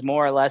that is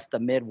more or less the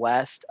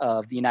Midwest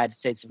of the United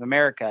States of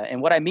America. And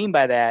what I mean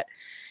by that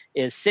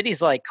is cities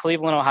like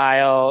Cleveland,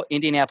 Ohio,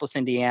 Indianapolis,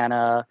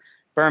 Indiana,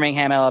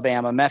 Birmingham,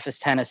 Alabama, Memphis,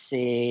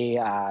 Tennessee,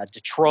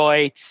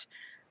 Detroit,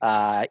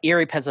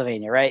 Erie,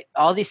 Pennsylvania, right?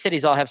 All these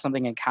cities all have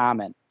something in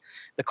common.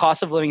 The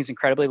cost of living is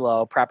incredibly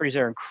low. Properties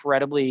are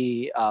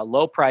incredibly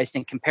low priced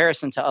in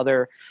comparison to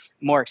other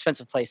more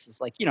expensive places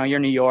like, you know, your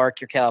New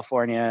York, your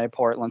California,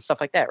 Portland, stuff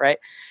like that, right?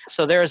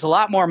 So there is a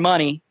lot more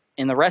money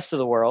in the rest of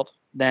the world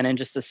than in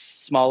just these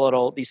small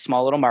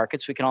little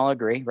markets. We can all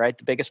agree, right?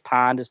 The biggest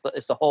pond is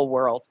the whole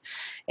world.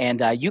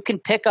 And you can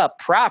pick up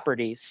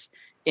properties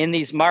in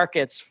these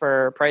markets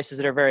for prices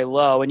that are very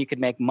low, and you could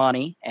make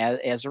money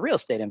as a real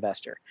estate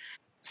investor.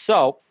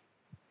 So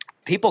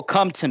people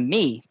come to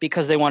me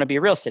because they want to be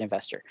a real estate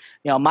investor.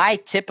 You know, my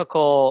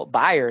typical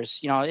buyers,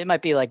 you know, it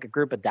might be like a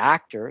group of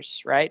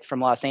doctors, right,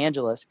 from Los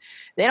Angeles.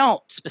 They don't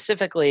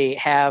specifically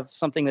have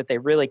something that they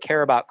really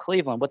care about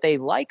Cleveland. What they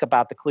like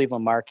about the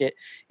Cleveland market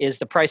is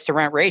the price to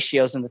rent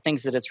ratios and the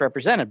things that it's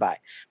represented by.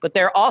 But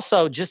they're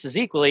also just as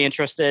equally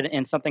interested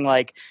in something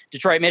like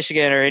Detroit,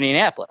 Michigan, or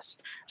Indianapolis.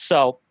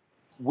 So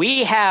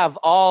we have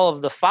all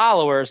of the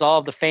followers, all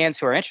of the fans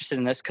who are interested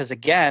in this because,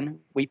 again,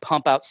 we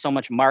pump out so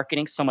much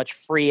marketing, so much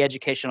free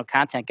educational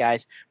content,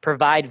 guys,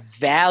 provide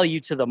value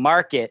to the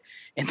market,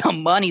 and the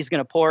money's going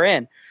to pour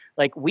in.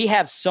 like we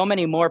have so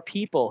many more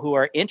people who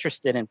are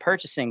interested in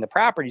purchasing the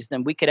properties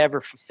than we could ever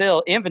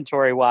fulfill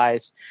inventory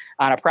wise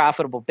on a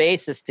profitable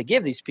basis to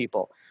give these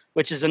people,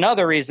 which is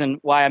another reason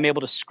why I'm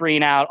able to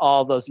screen out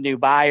all those new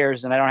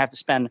buyers and I don't have to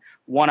spend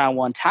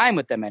one-on-one time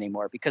with them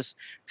anymore. Because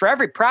for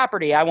every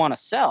property I want to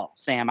sell,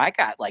 Sam, I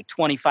got like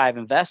 25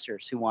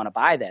 investors who want to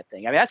buy that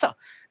thing. I mean, that's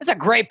a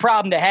great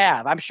problem to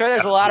have. I'm sure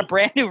there's a lot of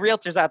brand new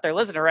realtors out there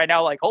listening right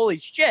now like, holy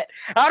shit,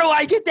 how do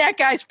I get that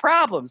guy's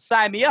problem?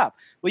 Sign me up.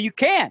 Well, you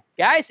can,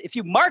 guys. If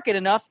you market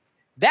enough,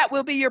 that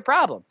will be your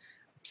problem.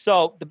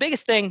 So the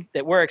biggest thing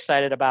that we're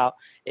excited about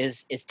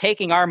is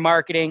taking our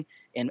marketing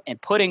and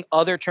putting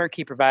other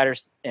turnkey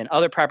providers and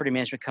other property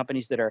management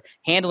companies that are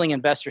handling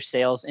investor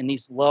sales in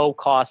these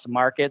low-cost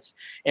markets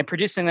and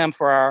producing them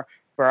for our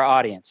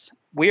audience.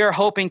 We are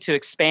hoping to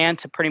expand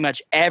to pretty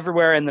much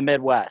everywhere in the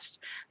Midwest.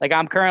 Like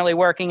I'm currently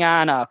working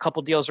on a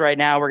couple deals right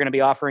now. We're going to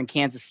be offering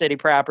Kansas City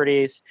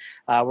properties.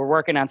 We're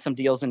working on some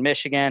deals in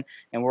Michigan,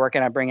 and we're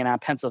working on bringing on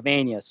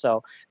Pennsylvania.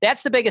 So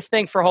that's the biggest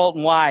thing for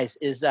Holton Wise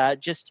is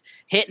just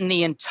hitting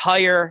the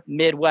entire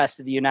Midwest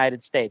of the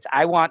United States.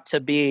 I want to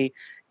be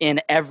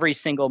in every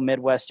single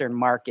Midwestern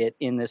market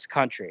in this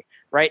country.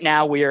 Right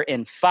now, we are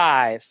in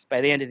 5.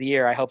 By the end of the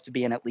year, I hope to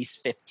be in at least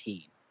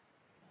 15.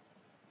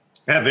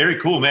 Yeah, very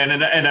cool, man.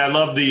 And I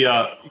love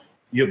the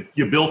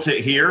you built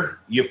it here.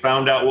 You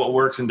found out what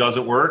works and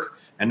doesn't work,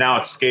 and now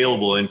it's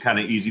scalable and kind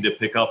of easy to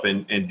pick up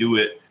and do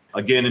it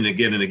again and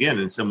again and again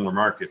in similar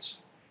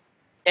markets.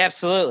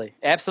 Absolutely.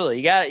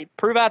 You got to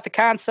prove out the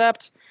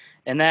concept,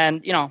 and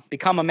then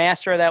become a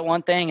master of that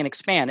one thing and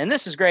expand. And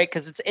this is great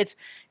because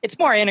it's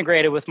more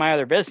integrated with my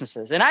other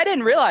businesses. And I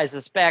didn't realize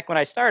this back when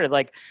I started.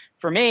 Like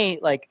for me,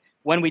 like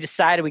when we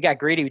decided we got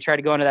greedy, we tried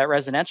to go into that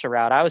residential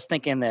route. I was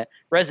thinking that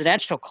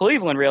residential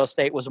Cleveland real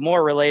estate was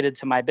more related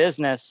to my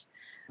business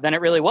than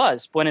it really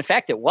was, when in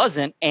fact it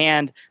wasn't.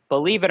 And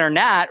believe it or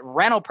not,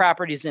 rental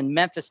properties in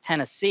Memphis,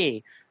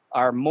 Tennessee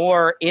are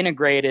more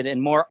integrated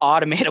and more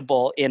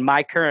automatable in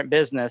my current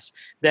business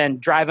than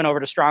driving over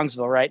to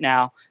Strongsville right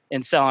now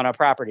and selling our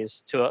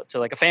properties to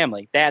like a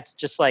family. That's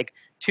just like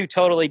 2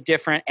 totally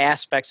different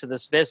aspects of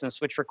this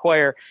business, which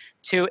require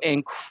 2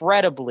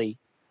 incredibly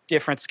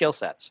different skill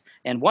sets,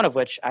 and one of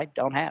which I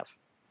don't have.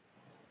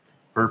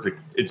 Perfect.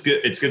 It's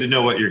good to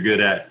know what you're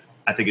good at.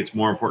 I think it's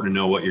more important to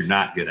know what you're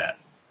not good at.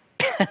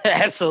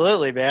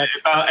 Absolutely, man.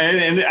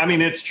 And I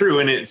mean, it's true.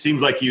 And it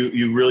seems like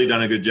you really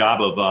done a good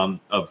job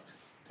of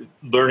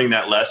learning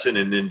that lesson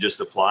and then just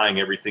applying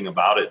everything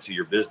about it to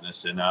your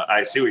business. And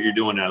I see what you're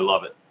doing and I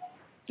love it.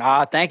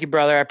 Thank you,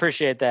 brother. I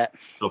appreciate that.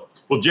 So,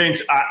 well,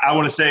 James, I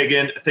want to say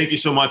again, thank you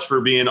so much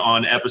for being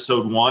on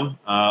episode 1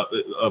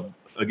 of,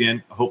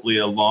 again, hopefully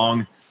a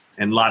long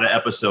and a lot of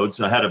episodes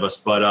ahead of us.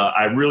 But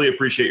I really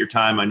appreciate your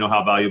time. I know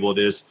how valuable it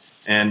is.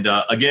 And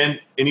again,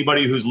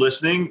 anybody who's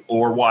listening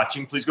or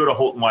watching, please go to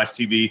Holton Wise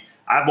TV.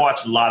 I've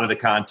watched a lot of the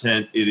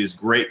content. It is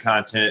great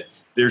content.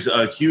 There's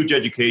a huge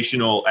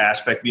educational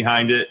aspect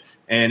behind it.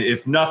 And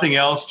if nothing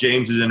else,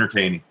 James is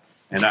entertaining.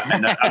 And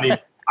I mean,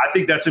 I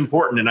think that's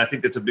important. And I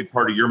think that's a big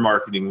part of your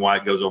marketing, why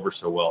it goes over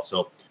so well.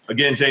 So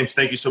again, James,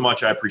 thank you so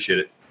much. I appreciate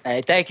it.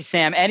 Hey, thank you,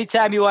 Sam.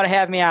 Anytime you want to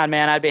have me on,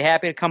 man, I'd be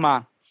happy to come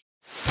on.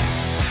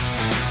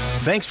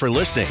 Thanks for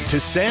listening to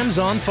Sam's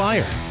on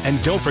Fire.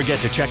 And don't forget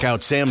to check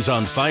out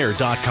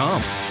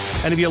samsonfire.com.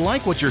 And if you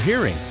like what you're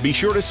hearing, be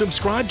sure to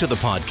subscribe to the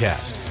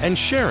podcast and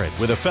share it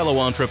with a fellow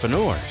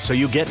entrepreneur so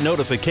you get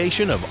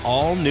notification of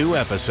all new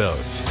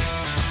episodes.